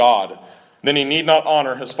gift to God, then he need not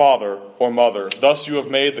honor his father or mother. Thus you have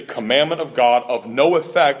made the commandment of God of no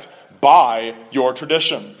effect by your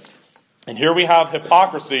tradition.'" And here we have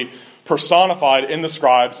hypocrisy personified in the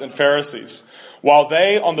scribes and Pharisees. While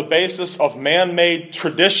they, on the basis of man-made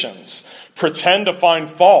traditions, pretend to find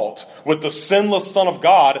fault with the sinless Son of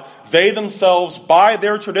God, they themselves, by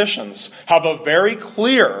their traditions, have a very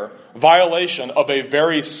clear violation of a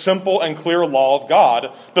very simple and clear law of God,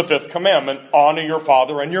 the fifth commandment, honor your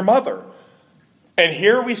father and your mother. And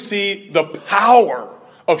here we see the power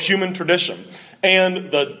of human tradition and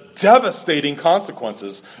the devastating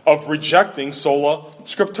consequences of rejecting sola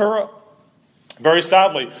scriptura. Very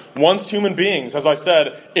sadly, once human beings, as I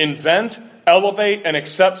said, invent, elevate, and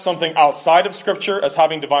accept something outside of Scripture as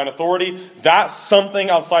having divine authority, that something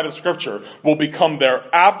outside of Scripture will become their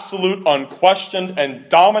absolute, unquestioned, and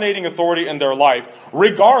dominating authority in their life,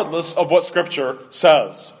 regardless of what Scripture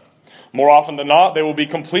says. More often than not, they will be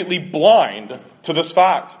completely blind to this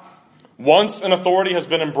fact. Once an authority has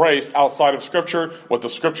been embraced outside of Scripture, what the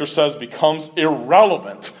Scripture says becomes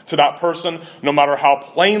irrelevant to that person, no matter how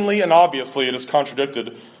plainly and obviously it is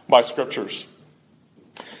contradicted by Scriptures.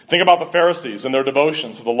 Think about the Pharisees and their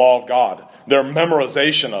devotion to the law of God, their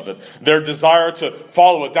memorization of it, their desire to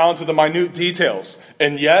follow it down to the minute details.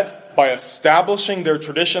 And yet, by establishing their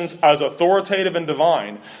traditions as authoritative and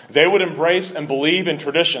divine, they would embrace and believe in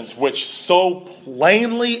traditions which so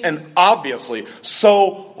plainly and obviously,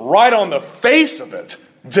 so right on the face of it,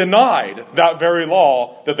 denied that very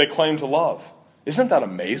law that they claim to love. Isn't that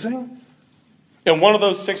amazing? In one of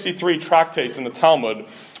those 63 tractates in the Talmud,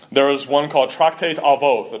 there is one called Tractate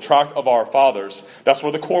Avot, the Tract of Our Fathers. That's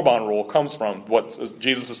where the Korban rule comes from, what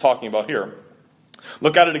Jesus is talking about here.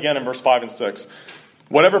 Look at it again in verse 5 and 6.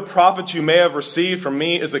 "Whatever profit you may have received from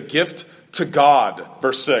me is a gift to God."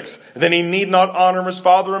 Verse 6. "Then he need not honor his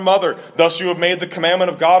father and mother. Thus you have made the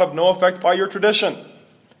commandment of God of no effect by your tradition.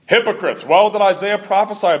 Hypocrites, well did Isaiah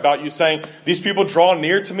prophesy about you, saying, 'These people draw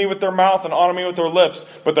near to me with their mouth and honor me with their lips,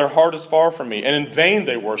 but their heart is far from me. And in vain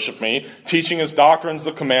they worship me, teaching as doctrines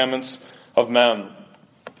the commandments of men.'"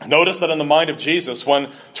 Notice that in the mind of Jesus, when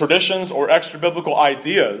traditions or extra-biblical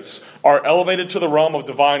ideas are elevated to the realm of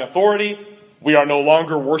divine authority, we are no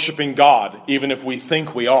longer worshiping God, even if we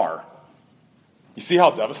think we are. You see how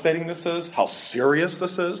devastating this is? How serious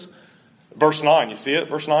this is? Verse 9, you see it?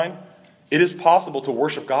 Verse 9? It is possible to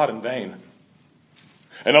worship God in vain.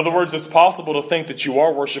 In other words, it's possible to think that you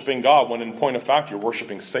are worshiping God when in point of fact you're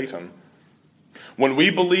worshiping Satan. When we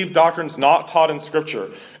believe doctrines not taught in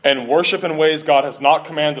Scripture and worship in ways God has not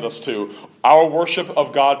commanded us to, our worship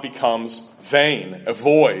of God becomes vain,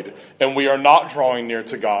 void, and we are not drawing near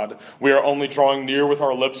to God. We are only drawing near with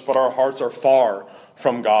our lips, but our hearts are far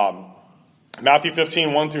from God. Matthew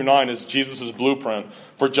 15, 1 through 9 is Jesus' blueprint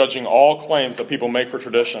for judging all claims that people make for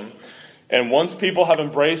tradition. And once people have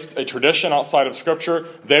embraced a tradition outside of Scripture,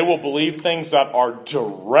 they will believe things that are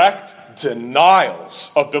direct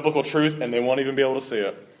denials of biblical truth, and they won't even be able to see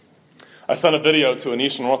it. I sent a video to an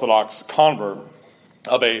Eastern Orthodox convert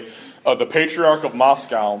of the Patriarch of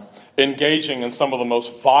Moscow engaging in some of the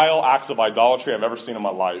most vile acts of idolatry I've ever seen in my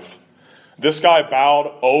life. This guy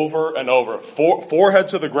bowed over and over, forehead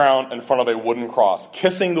to the ground in front of a wooden cross,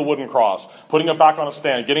 kissing the wooden cross, putting it back on a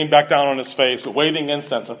stand, getting back down on his face, waving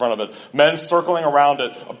incense in front of it, men circling around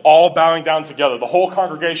it, all bowing down together, the whole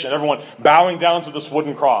congregation, everyone bowing down to this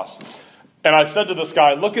wooden cross. And I said to this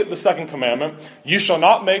guy, look at the second commandment. You shall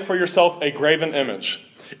not make for yourself a graven image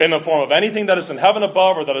in the form of anything that is in heaven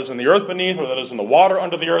above, or that is in the earth beneath, or that is in the water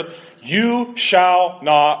under the earth. You shall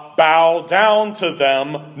not bow down to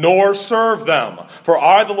them, nor serve them. For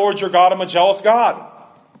I, the Lord your God, am a jealous God.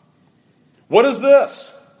 What is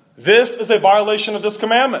this? This is a violation of this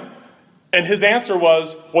commandment. And his answer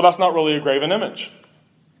was, well, that's not really a graven image.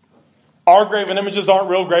 Our graven images aren't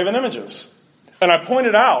real graven images. And I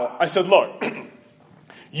pointed out, I said, look,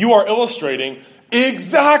 you are illustrating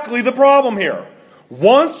exactly the problem here.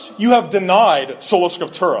 Once you have denied sola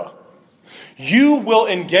scriptura, you will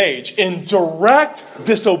engage in direct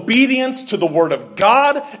disobedience to the word of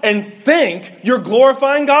God and think you're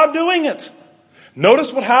glorifying God doing it.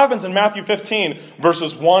 Notice what happens in Matthew 15,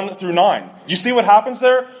 verses 1 through 9. You see what happens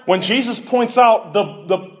there? When Jesus points out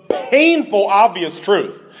the painful, obvious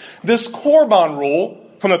truth. This Korban rule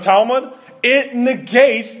from the Talmud, it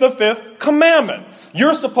negates the fifth commandment.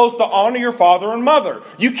 You're supposed to honor your father and mother.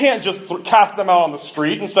 You can't just cast them out on the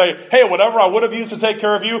street and say, hey, whatever I would have used to take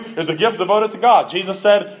care of you is a gift devoted to God. Jesus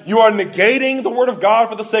said, you are negating the word of God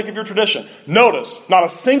for the sake of your tradition. Notice, not a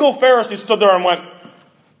single Pharisee stood there and went,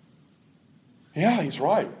 yeah, he's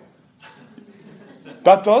right.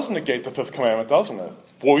 That does negate the fifth commandment, doesn't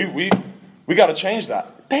it? Boy, we got to change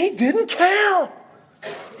that. They didn't care.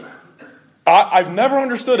 I've never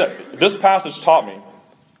understood it. This passage taught me,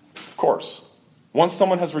 of course, once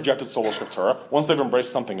someone has rejected sola scriptura, once they've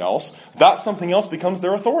embraced something else, that something else becomes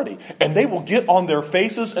their authority. And they will get on their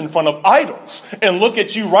faces in front of idols and look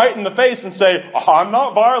at you right in the face and say, I'm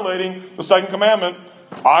not violating the second commandment.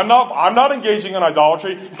 I'm not engaging in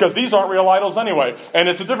idolatry because these aren't real idols anyway. And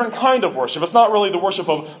it's a different kind of worship. It's not really the worship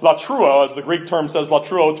of latruo, as the Greek term says,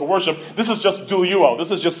 latruo, to worship. This is just douliuo.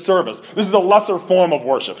 This is just service. This is a lesser form of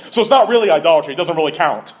worship. So it's not really idolatry. It doesn't really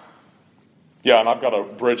count. Yeah, and I've got a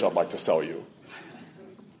bridge I'd like to sell you.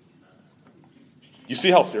 You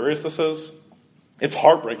see how serious this is? It's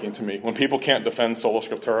heartbreaking to me when people can't defend sola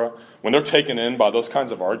scriptura, when they're taken in by those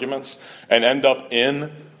kinds of arguments and end up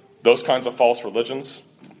in those kinds of false religions.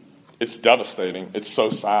 It's devastating. It's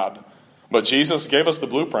so sad. But Jesus gave us the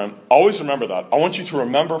blueprint. Always remember that. I want you to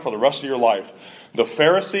remember for the rest of your life, the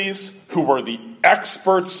Pharisees who were the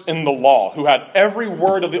experts in the law, who had every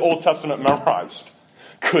word of the Old Testament memorized,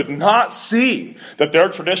 could not see that their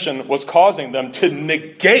tradition was causing them to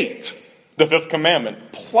negate the fifth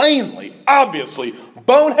commandment. Plainly, obviously,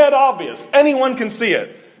 bonehead obvious. Anyone can see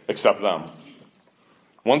it except them.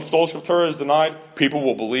 Once sola scriptura is denied, people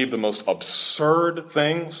will believe the most absurd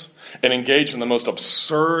things and engage in the most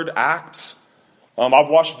absurd acts. I've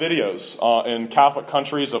watched videos in Catholic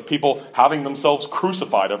countries of people having themselves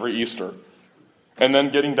crucified every Easter. And then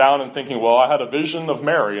getting down and thinking, well, I had a vision of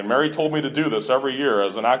Mary, and Mary told me to do this every year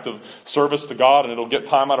as an act of service to God, and it'll get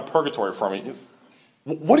time out of purgatory for me.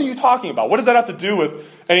 What are you talking about? What does that have to do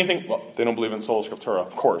with anything? Well, they don't believe in sola scriptura,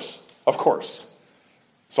 of course. Of course.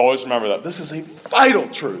 So always remember that. This is a vital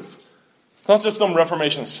truth. It's not just some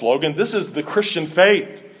Reformation slogan. This is the Christian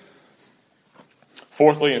faith.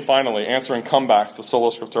 Fourthly and finally, answering comebacks to sola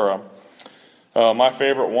scriptura. My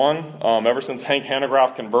favorite one, ever since Hank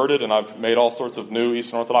Hanegraaff converted, and I've made all sorts of new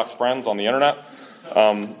Eastern Orthodox friends on the internet,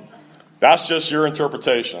 that's just your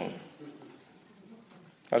interpretation.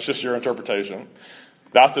 That's just your interpretation.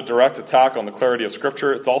 That's a direct attack on the clarity of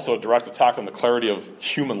Scripture. It's also a direct attack on the clarity of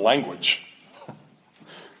human language.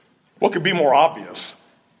 What could be more obvious?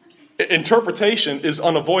 Interpretation is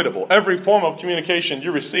unavoidable. Every form of communication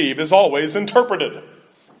you receive is always interpreted. You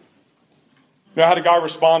know, I had a guy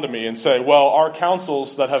respond to me and say, well, our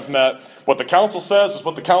councils that have met, what the council says is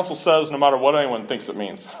what the council says no matter what anyone thinks it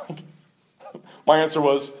means. My answer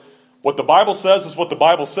was, what the Bible says is what the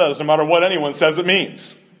Bible says no matter what anyone says it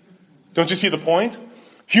means. Don't you see the point?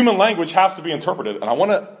 Human language has to be interpreted. And I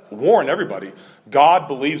want to warn everybody, God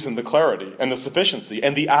believes in the clarity and the sufficiency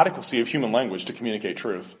and the adequacy of human language to communicate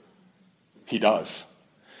truth. He does.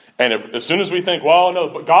 And as soon as we think, well, no,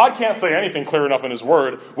 but God can't say anything clear enough in His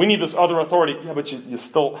Word, we need this other authority. Yeah, but you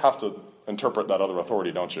still have to interpret that other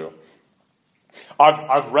authority, don't you?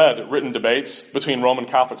 I've read written debates between Roman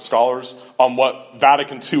Catholic scholars on what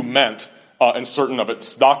Vatican II meant in certain of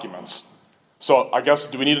its documents. So I guess,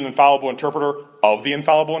 do we need an infallible interpreter of the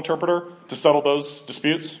infallible interpreter to settle those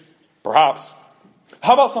disputes? Perhaps.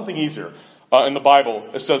 How about something easier? In the Bible,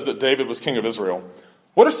 it says that David was king of Israel.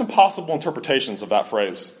 What are some possible interpretations of that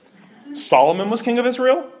phrase? Solomon was king of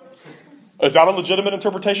Israel? Is that a legitimate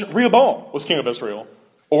interpretation? Rehoboam was king of Israel.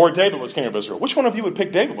 Or David was king of Israel. Which one of you would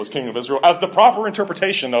pick David was king of Israel as the proper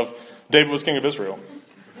interpretation of David was king of Israel?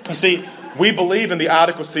 You see, we believe in the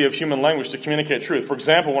adequacy of human language to communicate truth. For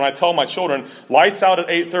example, when I tell my children, lights out at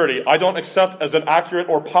 8:30, I don't accept as an accurate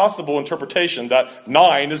or possible interpretation that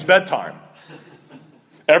 9 is bedtime.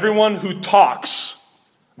 Everyone who talks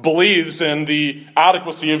believes in the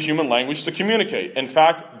adequacy of human language to communicate. In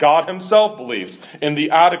fact, God himself believes in the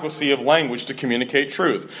adequacy of language to communicate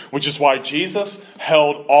truth, which is why Jesus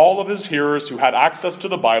held all of his hearers who had access to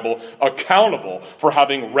the Bible accountable for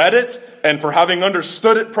having read it and for having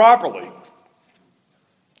understood it properly.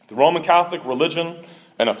 The Roman Catholic religion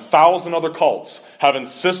and 1,000 other cults have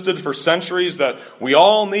insisted for centuries that we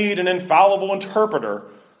all need an infallible interpreter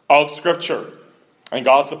of Scripture. And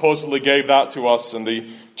God supposedly gave that to us in the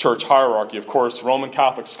church hierarchy. Of course, Roman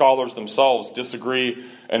Catholic scholars themselves disagree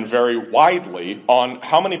and vary widely on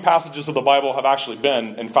how many passages of the Bible have actually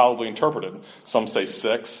been infallibly interpreted. Some say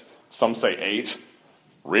 6, some say 8.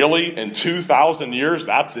 Really? In 2,000 years,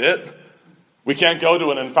 that's it? We can't go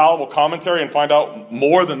to an infallible commentary and find out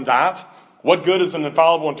more than that? What good is an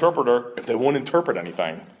infallible interpreter if they won't interpret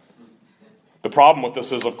anything? The problem with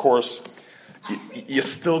this is, of course, you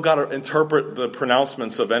still got to interpret the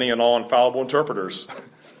pronouncements of any and all infallible interpreters.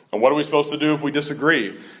 And what are we supposed to do if we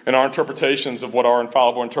disagree in our interpretations of what our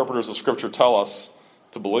infallible interpreters of Scripture tell us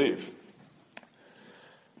to believe?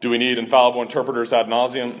 Do we need infallible interpreters ad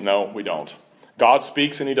nauseum? No, we don't. God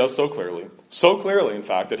speaks, and he does so clearly. So clearly, in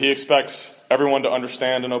fact, that he expects everyone to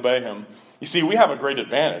understand and obey him. You see, we have a great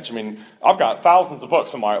advantage. I mean, I've got thousands of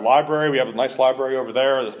books in my library. We have a nice library over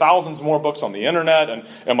there. There's thousands more books on the internet and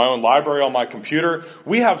in my own library on my computer.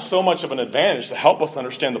 We have so much of an advantage to help us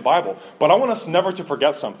understand the Bible. But I want us never to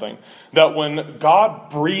forget something, that when God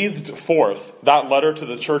breathed forth that letter to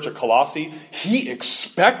the church at Colossae, he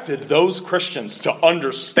expected those Christians to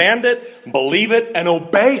understand it, believe it, and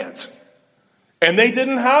obey it. And they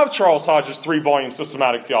didn't have Charles Hodge's 3-volume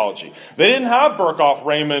systematic theology. They didn't have Berkhoff,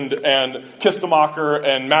 Raymond, and Kistemacher,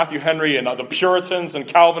 and Matthew Henry, and the Puritans, and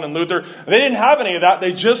Calvin, and Luther. They didn't have any of that.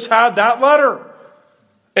 They just had that letter.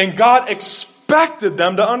 And God expected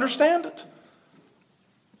them to understand it.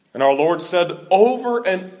 And our Lord said over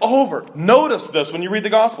and over, notice this when you read the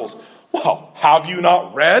Gospels. Well, have you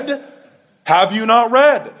not read? Have you not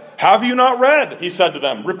read? Have you not read? He said to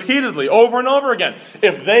them repeatedly, over and over again.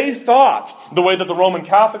 If they thought the way that the Roman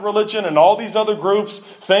Catholic religion and all these other groups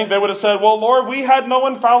think, they would have said, well, Lord, we had no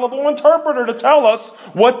infallible interpreter to tell us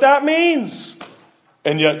what that means.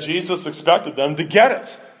 And yet Jesus expected them to get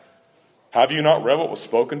it. Have you not read what was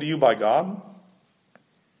spoken to you by God?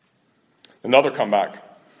 Another comeback.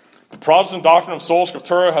 The Protestant doctrine of sola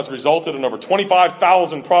scriptura has resulted in over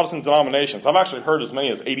 25,000 Protestant denominations. I've actually heard as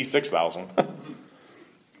many as 86,000.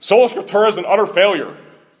 Sola Scriptura is an utter failure.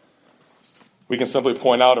 We can simply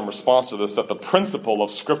point out in response to this that the principle of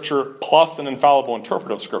Scripture plus an infallible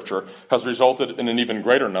interpreter of Scripture has resulted in an even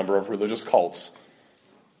greater number of religious cults.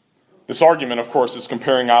 This argument, of course, is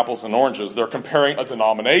comparing apples and oranges. They're comparing a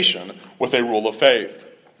denomination with a rule of faith.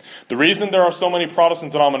 The reason there are so many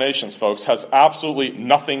Protestant denominations, folks, has absolutely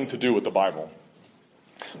nothing to do with the Bible.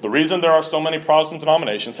 The reason there are so many Protestant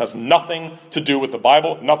denominations has nothing to do with the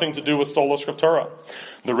Bible, nothing to do with sola scriptura.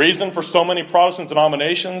 The reason for so many Protestant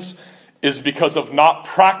denominations is because of not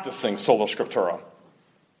practicing sola scriptura.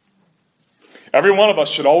 Every one of us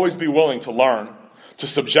should always be willing to learn, to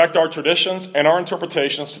subject our traditions and our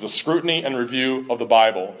interpretations to the scrutiny and review of the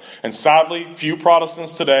Bible. And sadly, few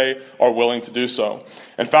Protestants today are willing to do so.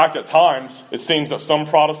 In fact, at times, it seems that some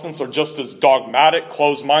Protestants are just as dogmatic,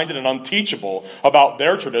 closed-minded, and unteachable about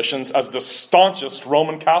their traditions as the staunchest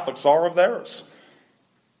Roman Catholics are of theirs.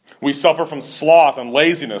 We suffer from sloth and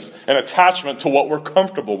laziness and attachment to what we're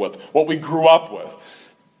comfortable with, what we grew up with.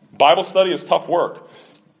 Bible study is tough work.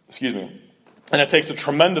 And it takes a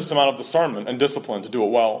tremendous amount of discernment and discipline to do it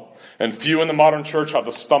well. And few in the modern church have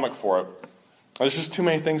the stomach for it. There's just too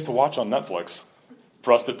many things to watch on Netflix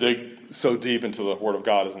for us to dig so deep into the Word of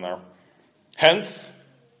God, isn't there? Hence,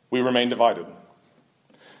 we remain divided.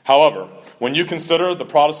 However, when you consider the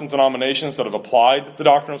Protestant denominations that have applied the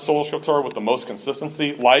doctrine of sola scriptura with the most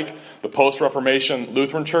consistency, like the post-Reformation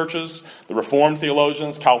Lutheran churches, the Reformed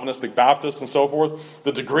theologians, Calvinistic Baptists, and so forth,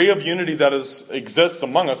 the degree of unity that exists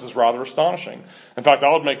among us is rather astonishing. In fact,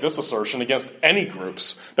 I would make this assertion against any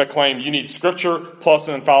groups that claim you need Scripture plus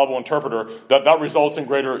an infallible interpreter, that results in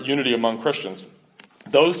greater unity among Christians.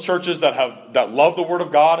 Those churches that love the Word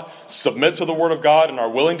of God, submit to the Word of God, and are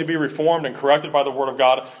willing to be reformed and corrected by the Word of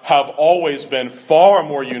God have always been far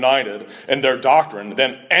more united in their doctrine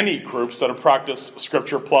than any groups that have practiced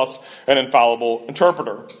Scripture plus an infallible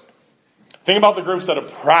interpreter. Think about the groups that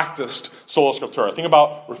have practiced sola scriptura. Think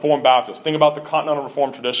about Reformed Baptists. Think about the Continental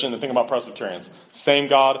Reformed tradition, and think about Presbyterians. Same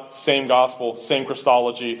God, same gospel, same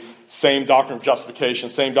Christology, same doctrine of justification,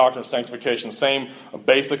 same doctrine of sanctification, same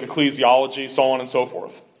basic ecclesiology, so on and so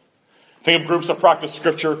forth. Think of groups that practice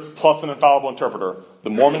Scripture plus an infallible interpreter. The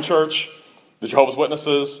Mormon Church, the Jehovah's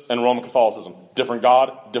Witnesses, and Roman Catholicism. Different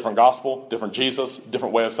God, different gospel, different Jesus,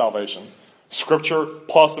 different way of salvation. Scripture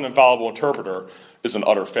plus an infallible interpreter is an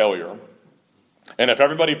utter failure. And if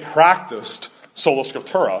everybody practiced sola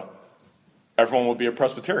scriptura, everyone would be a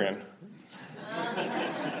Presbyterian.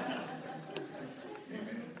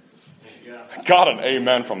 Got an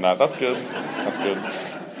amen from that. That's good. That's good.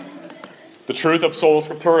 The truth of sola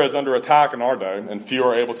scriptura is under attack in our day, and few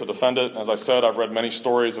are able to defend it. As I said, I've read many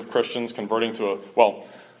stories of Christians converting to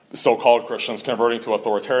so-called Christians converting to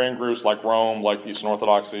authoritarian groups like Rome, like Eastern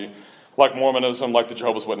Orthodoxy, like Mormonism, like the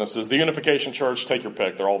Jehovah's Witnesses. The Unification Church, take your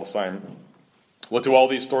pick. They're all the same. What do all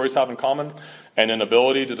these stories have in common? An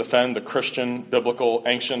inability to defend the Christian, biblical,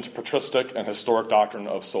 ancient, patristic, and historic doctrine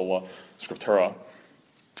of sola scriptura.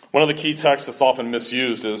 One of the key texts that's often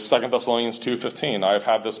misused is 2 Thessalonians 2:15. I have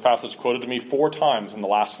had this passage quoted to me 4 times in the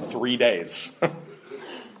last 3 days. 2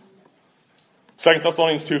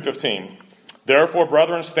 Thessalonians 2:15. Therefore,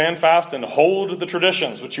 brethren, stand fast and hold the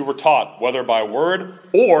traditions which you were taught, whether by word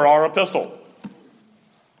or our epistle.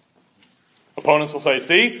 Opponents will say,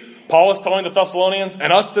 see, Paul is telling the Thessalonians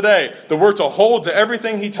and us today that we're to hold to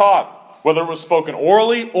everything he taught, whether it was spoken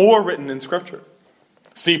orally or written in Scripture.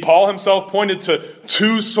 See, Paul himself pointed to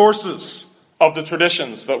 2 sources of the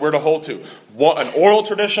traditions that we're to hold to. An oral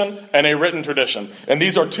tradition and a written tradition. And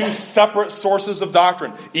these are 2 separate sources of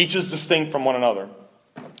doctrine. Each is distinct from one another.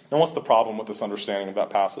 Now, what's the problem with this understanding of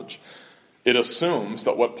that passage? It assumes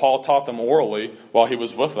that what Paul taught them orally while he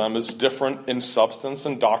was with them is different in substance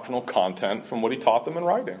and doctrinal content from what he taught them in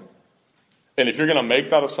writing. And if you're going to make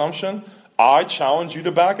that assumption, I challenge you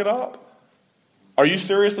to back it up. Are you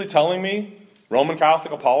seriously telling me, Roman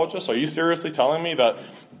Catholic apologists, are you seriously telling me that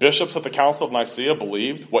bishops at the Council of Nicaea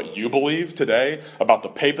believed what you believe today about the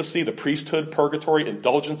papacy, the priesthood, purgatory,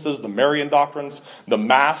 indulgences, the Marian doctrines, the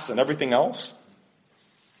Mass, and everything else?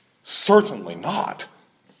 Certainly not.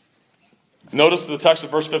 Notice the text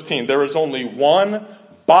of verse 15. There is only one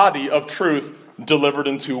body of truth delivered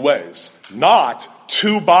in 2 ways, not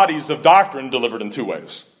 2 bodies of doctrine delivered in 2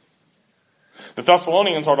 ways. The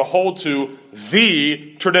Thessalonians are to hold to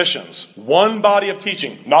the traditions, one body of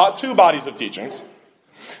teaching, not 2 bodies of teachings.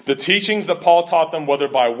 The teachings that Paul taught them, whether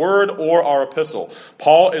by word or our epistle.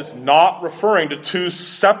 Paul is not referring to 2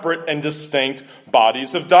 separate and distinct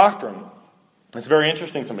bodies of doctrine. It's very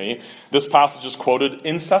interesting to me. This passage is quoted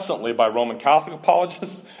incessantly by Roman Catholic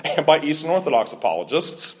apologists and by Eastern Orthodox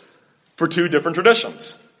apologists for 2 different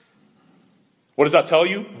traditions. What does that tell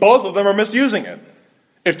you? Both of them are misusing it.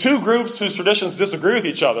 If 2 groups whose traditions disagree with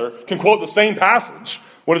each other can quote the same passage,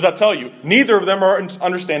 what does that tell you? Neither of them are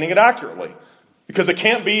understanding it accurately, because it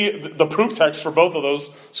can't be the proof text for both of those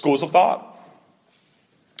schools of thought.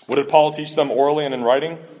 What did Paul teach them orally and in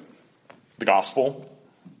writing? The gospel.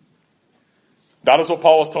 That is what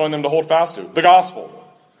Paul was telling them to hold fast to. The gospel.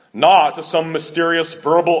 Not to some mysterious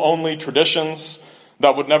verbal-only traditions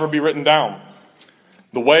that would never be written down.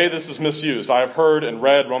 The way this is misused, I have heard and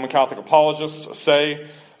read Roman Catholic apologists say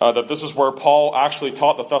that this is where Paul actually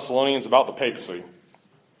taught the Thessalonians about the papacy,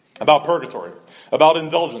 about purgatory, about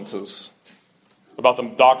indulgences, about the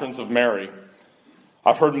doctrines of Mary.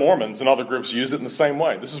 I've heard Mormons and other groups use it in the same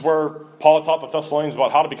way. This is where Paul taught the Thessalonians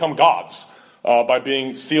about how to become gods by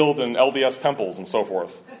being sealed in LDS temples and so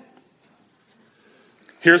forth.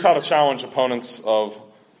 Here's how to challenge opponents of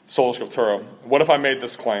sola scriptura. What if I made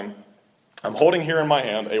this claim? I'm holding here in my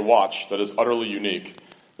hand a watch that is utterly unique.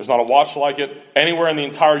 There's not a watch like it anywhere in the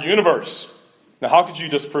entire universe. Now, how could you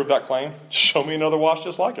disprove that claim? Show me another watch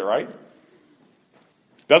just like it, right?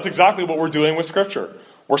 That's exactly what we're doing with Scripture.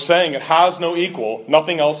 We're saying it has no equal,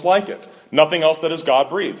 nothing else like it. Nothing else that is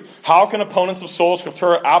God-breathed. How can opponents of Sola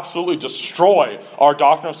Scriptura absolutely destroy our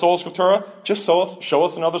doctrine of Sola Scriptura? Just show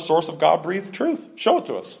us another source of God-breathed truth. Show it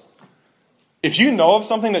to us. If you know of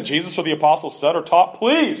something that Jesus or the apostles said or taught,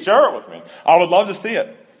 please share it with me. I would love to see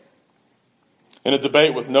it. In a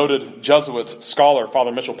debate with noted Jesuit scholar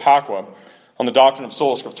Father Mitchell Pacwa on the doctrine of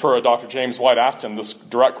Sola Scriptura, Dr. James White asked him this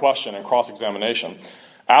direct question in cross-examination.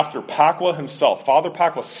 After Pacwa himself, Father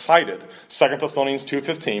Pacwa cited 2 Thessalonians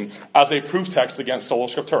 2:15 as a proof text against Sola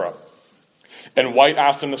Scriptura. And White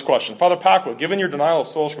asked him this question, Father Pacwa, given your denial of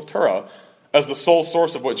Sola Scriptura as the sole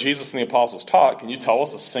source of what Jesus and the apostles taught, can you tell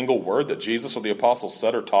us a single word that Jesus or the apostles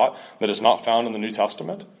said or taught that is not found in the New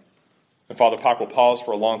Testament? And Father Pacwa paused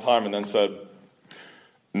for a long time and then said,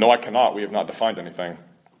 no, I cannot. We have not defined anything.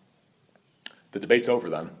 The debate's over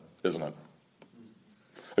then, isn't it?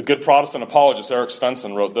 A good Protestant apologist, Eric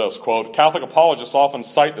Svensson, wrote this, quote, Catholic apologists often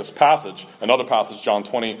cite this passage, another passage, John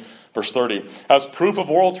 20, verse 30, as proof of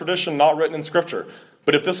oral tradition not written in Scripture.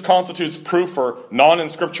 But if this constitutes proof for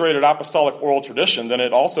non-inscripturated apostolic oral tradition, then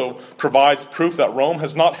it also provides proof that Rome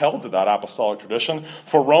has not held to that apostolic tradition,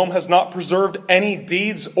 for Rome has not preserved any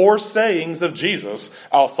deeds or sayings of Jesus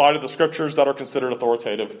outside of the Scriptures that are considered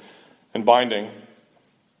authoritative and binding.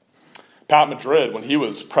 Pat Madrid, when he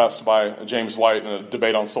was pressed by James White in a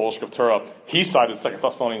debate on Sola Scriptura, he cited 2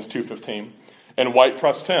 Thessalonians 2:15, and White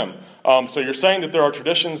pressed him. So you're saying that there are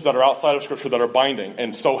traditions that are outside of Scripture that are binding,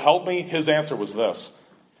 and so help me, his answer was this.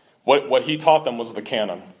 What he taught them was the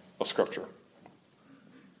canon of Scripture.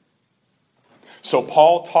 So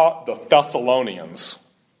Paul taught the Thessalonians.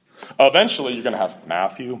 Eventually you're going to have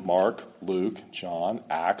Matthew, Mark, Luke, John,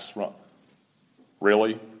 Acts.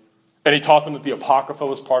 Really? And he taught them that the Apocrypha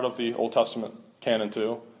was part of the Old Testament canon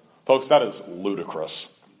too. Folks, that is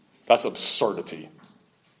ludicrous. That's absurdity.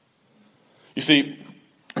 You see,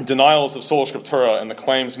 denials of Sola Scriptura and the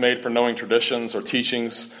claims made for knowing traditions or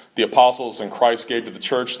teachings the apostles and Christ gave to the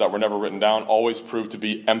church that were never written down always prove to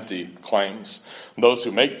be empty claims. Those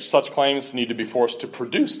who make such claims need to be forced to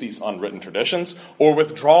produce these unwritten traditions or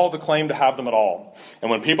withdraw the claim to have them at all. And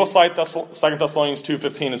when people cite 2 Thessalonians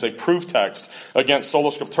 2:15 as a proof text against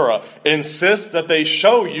Sola Scriptura, insist that they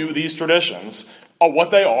show you these traditions,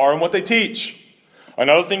 what they are and what they teach.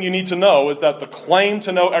 Another thing you need to know is that the claim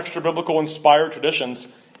to know extra-biblical inspired traditions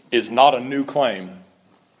is not a new claim.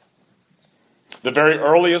 The very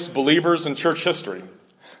earliest believers in church history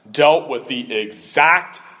dealt with the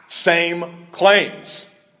exact same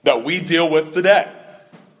claims that we deal with today.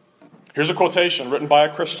 Here's a quotation written by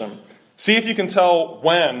a Christian. See if you can tell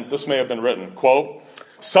when this may have been written. Quote,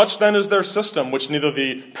 such then is their system, which neither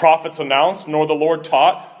the prophets announced, nor the Lord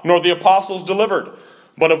taught, nor the apostles delivered,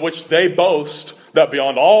 but of which they boast that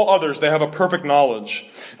beyond all others they have a perfect knowledge.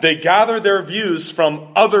 They gather their views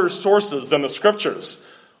from other sources than the Scriptures.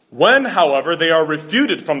 When, however, they are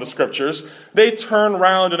refuted from the Scriptures, they turn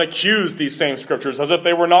round and accuse these same Scriptures as if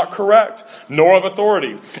they were not correct, nor of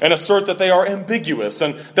authority, and assert that they are ambiguous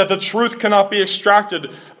and that the truth cannot be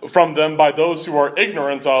extracted from them by those who are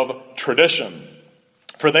ignorant of tradition.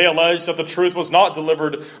 For they allege that the truth was not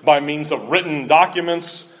delivered by means of written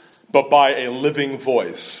documents, but by a living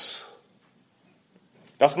voice.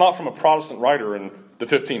 That's not from a Protestant writer in the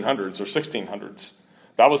 1500s or 1600s.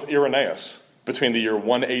 That was Irenaeus between the year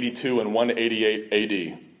 182 and 188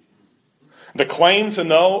 AD. The claim to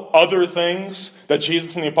know other things that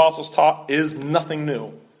Jesus and the apostles taught is nothing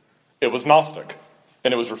new. It was Gnostic,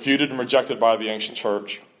 and it was refuted and rejected by the ancient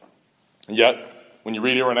church. And yet, when you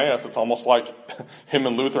read Irenaeus, it's almost like him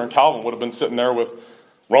and Luther and Calvin would have been sitting there with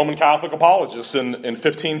Roman Catholic apologists in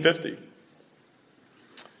 1550.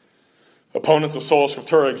 Opponents of Sola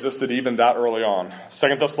Scriptura existed even that early on.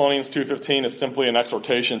 2 Thessalonians 2:15 is simply an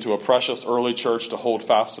exhortation to a precious early church to hold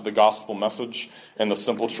fast to the gospel message and the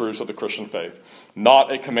simple truths of the Christian faith,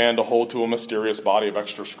 not a command to hold to a mysterious body of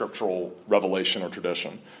extra scriptural revelation or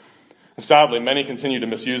tradition. And sadly, many continue to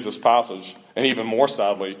misuse this passage, and even more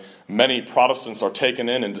sadly, many Protestants are taken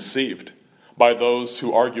in and deceived by those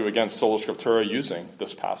who argue against Sola Scriptura using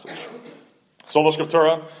this passage. Sola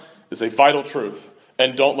Scriptura is a vital truth.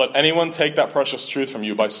 And don't let anyone take that precious truth from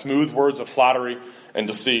you by smooth words of flattery and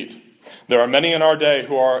deceit. There are many in our day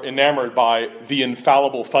who are enamored by the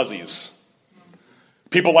infallible fuzzies.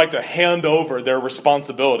 People like to hand over their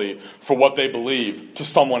responsibility for what they believe to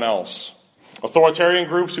someone else. Authoritarian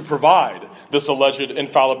groups who provide this alleged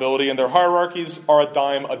infallibility in their hierarchies are a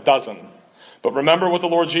dime a dozen. But remember what the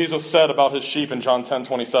Lord Jesus said about his sheep in John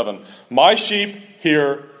 10:27. My sheep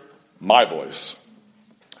hear my voice,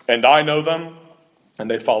 and I know them, and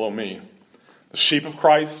they follow me. The sheep of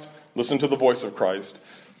Christ listen to the voice of Christ.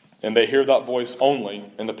 and they hear that voice only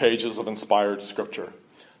in the pages of inspired Scripture.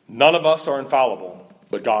 None of us are infallible,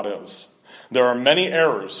 but God is. There are many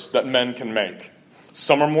errors that men can make.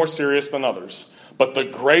 Some are more serious than others. But the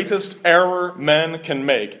greatest error men can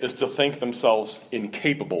make is to think themselves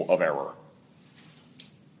incapable of error.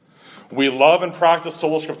 We love and practice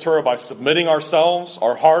Sola Scriptura by submitting ourselves,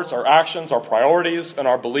 our hearts, our actions, our priorities, and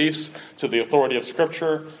our beliefs to the authority of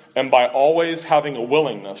Scripture, and by always having a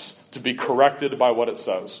willingness to be corrected by what it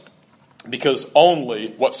says. Because only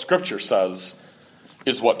what Scripture says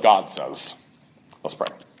is what God says. Let's pray.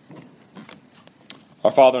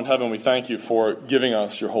 Our Father in heaven, we thank you for giving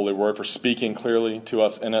us your holy word, for speaking clearly to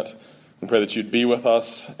us in it. We pray that you'd be with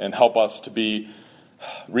us and help us to be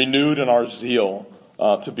renewed in our zeal,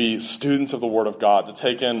 to be students of the Word of God, to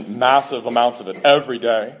take in massive amounts of it every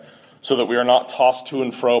day, so that we are not tossed to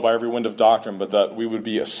and fro by every wind of doctrine, but that we would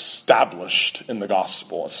be established in the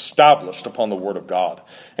gospel, established upon the Word of God,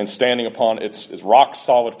 and standing upon its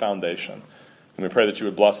rock-solid foundation. And we pray that you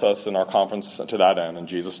would bless us in our conference to that end. In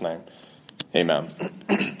Jesus' name, amen.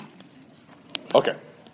 Okay.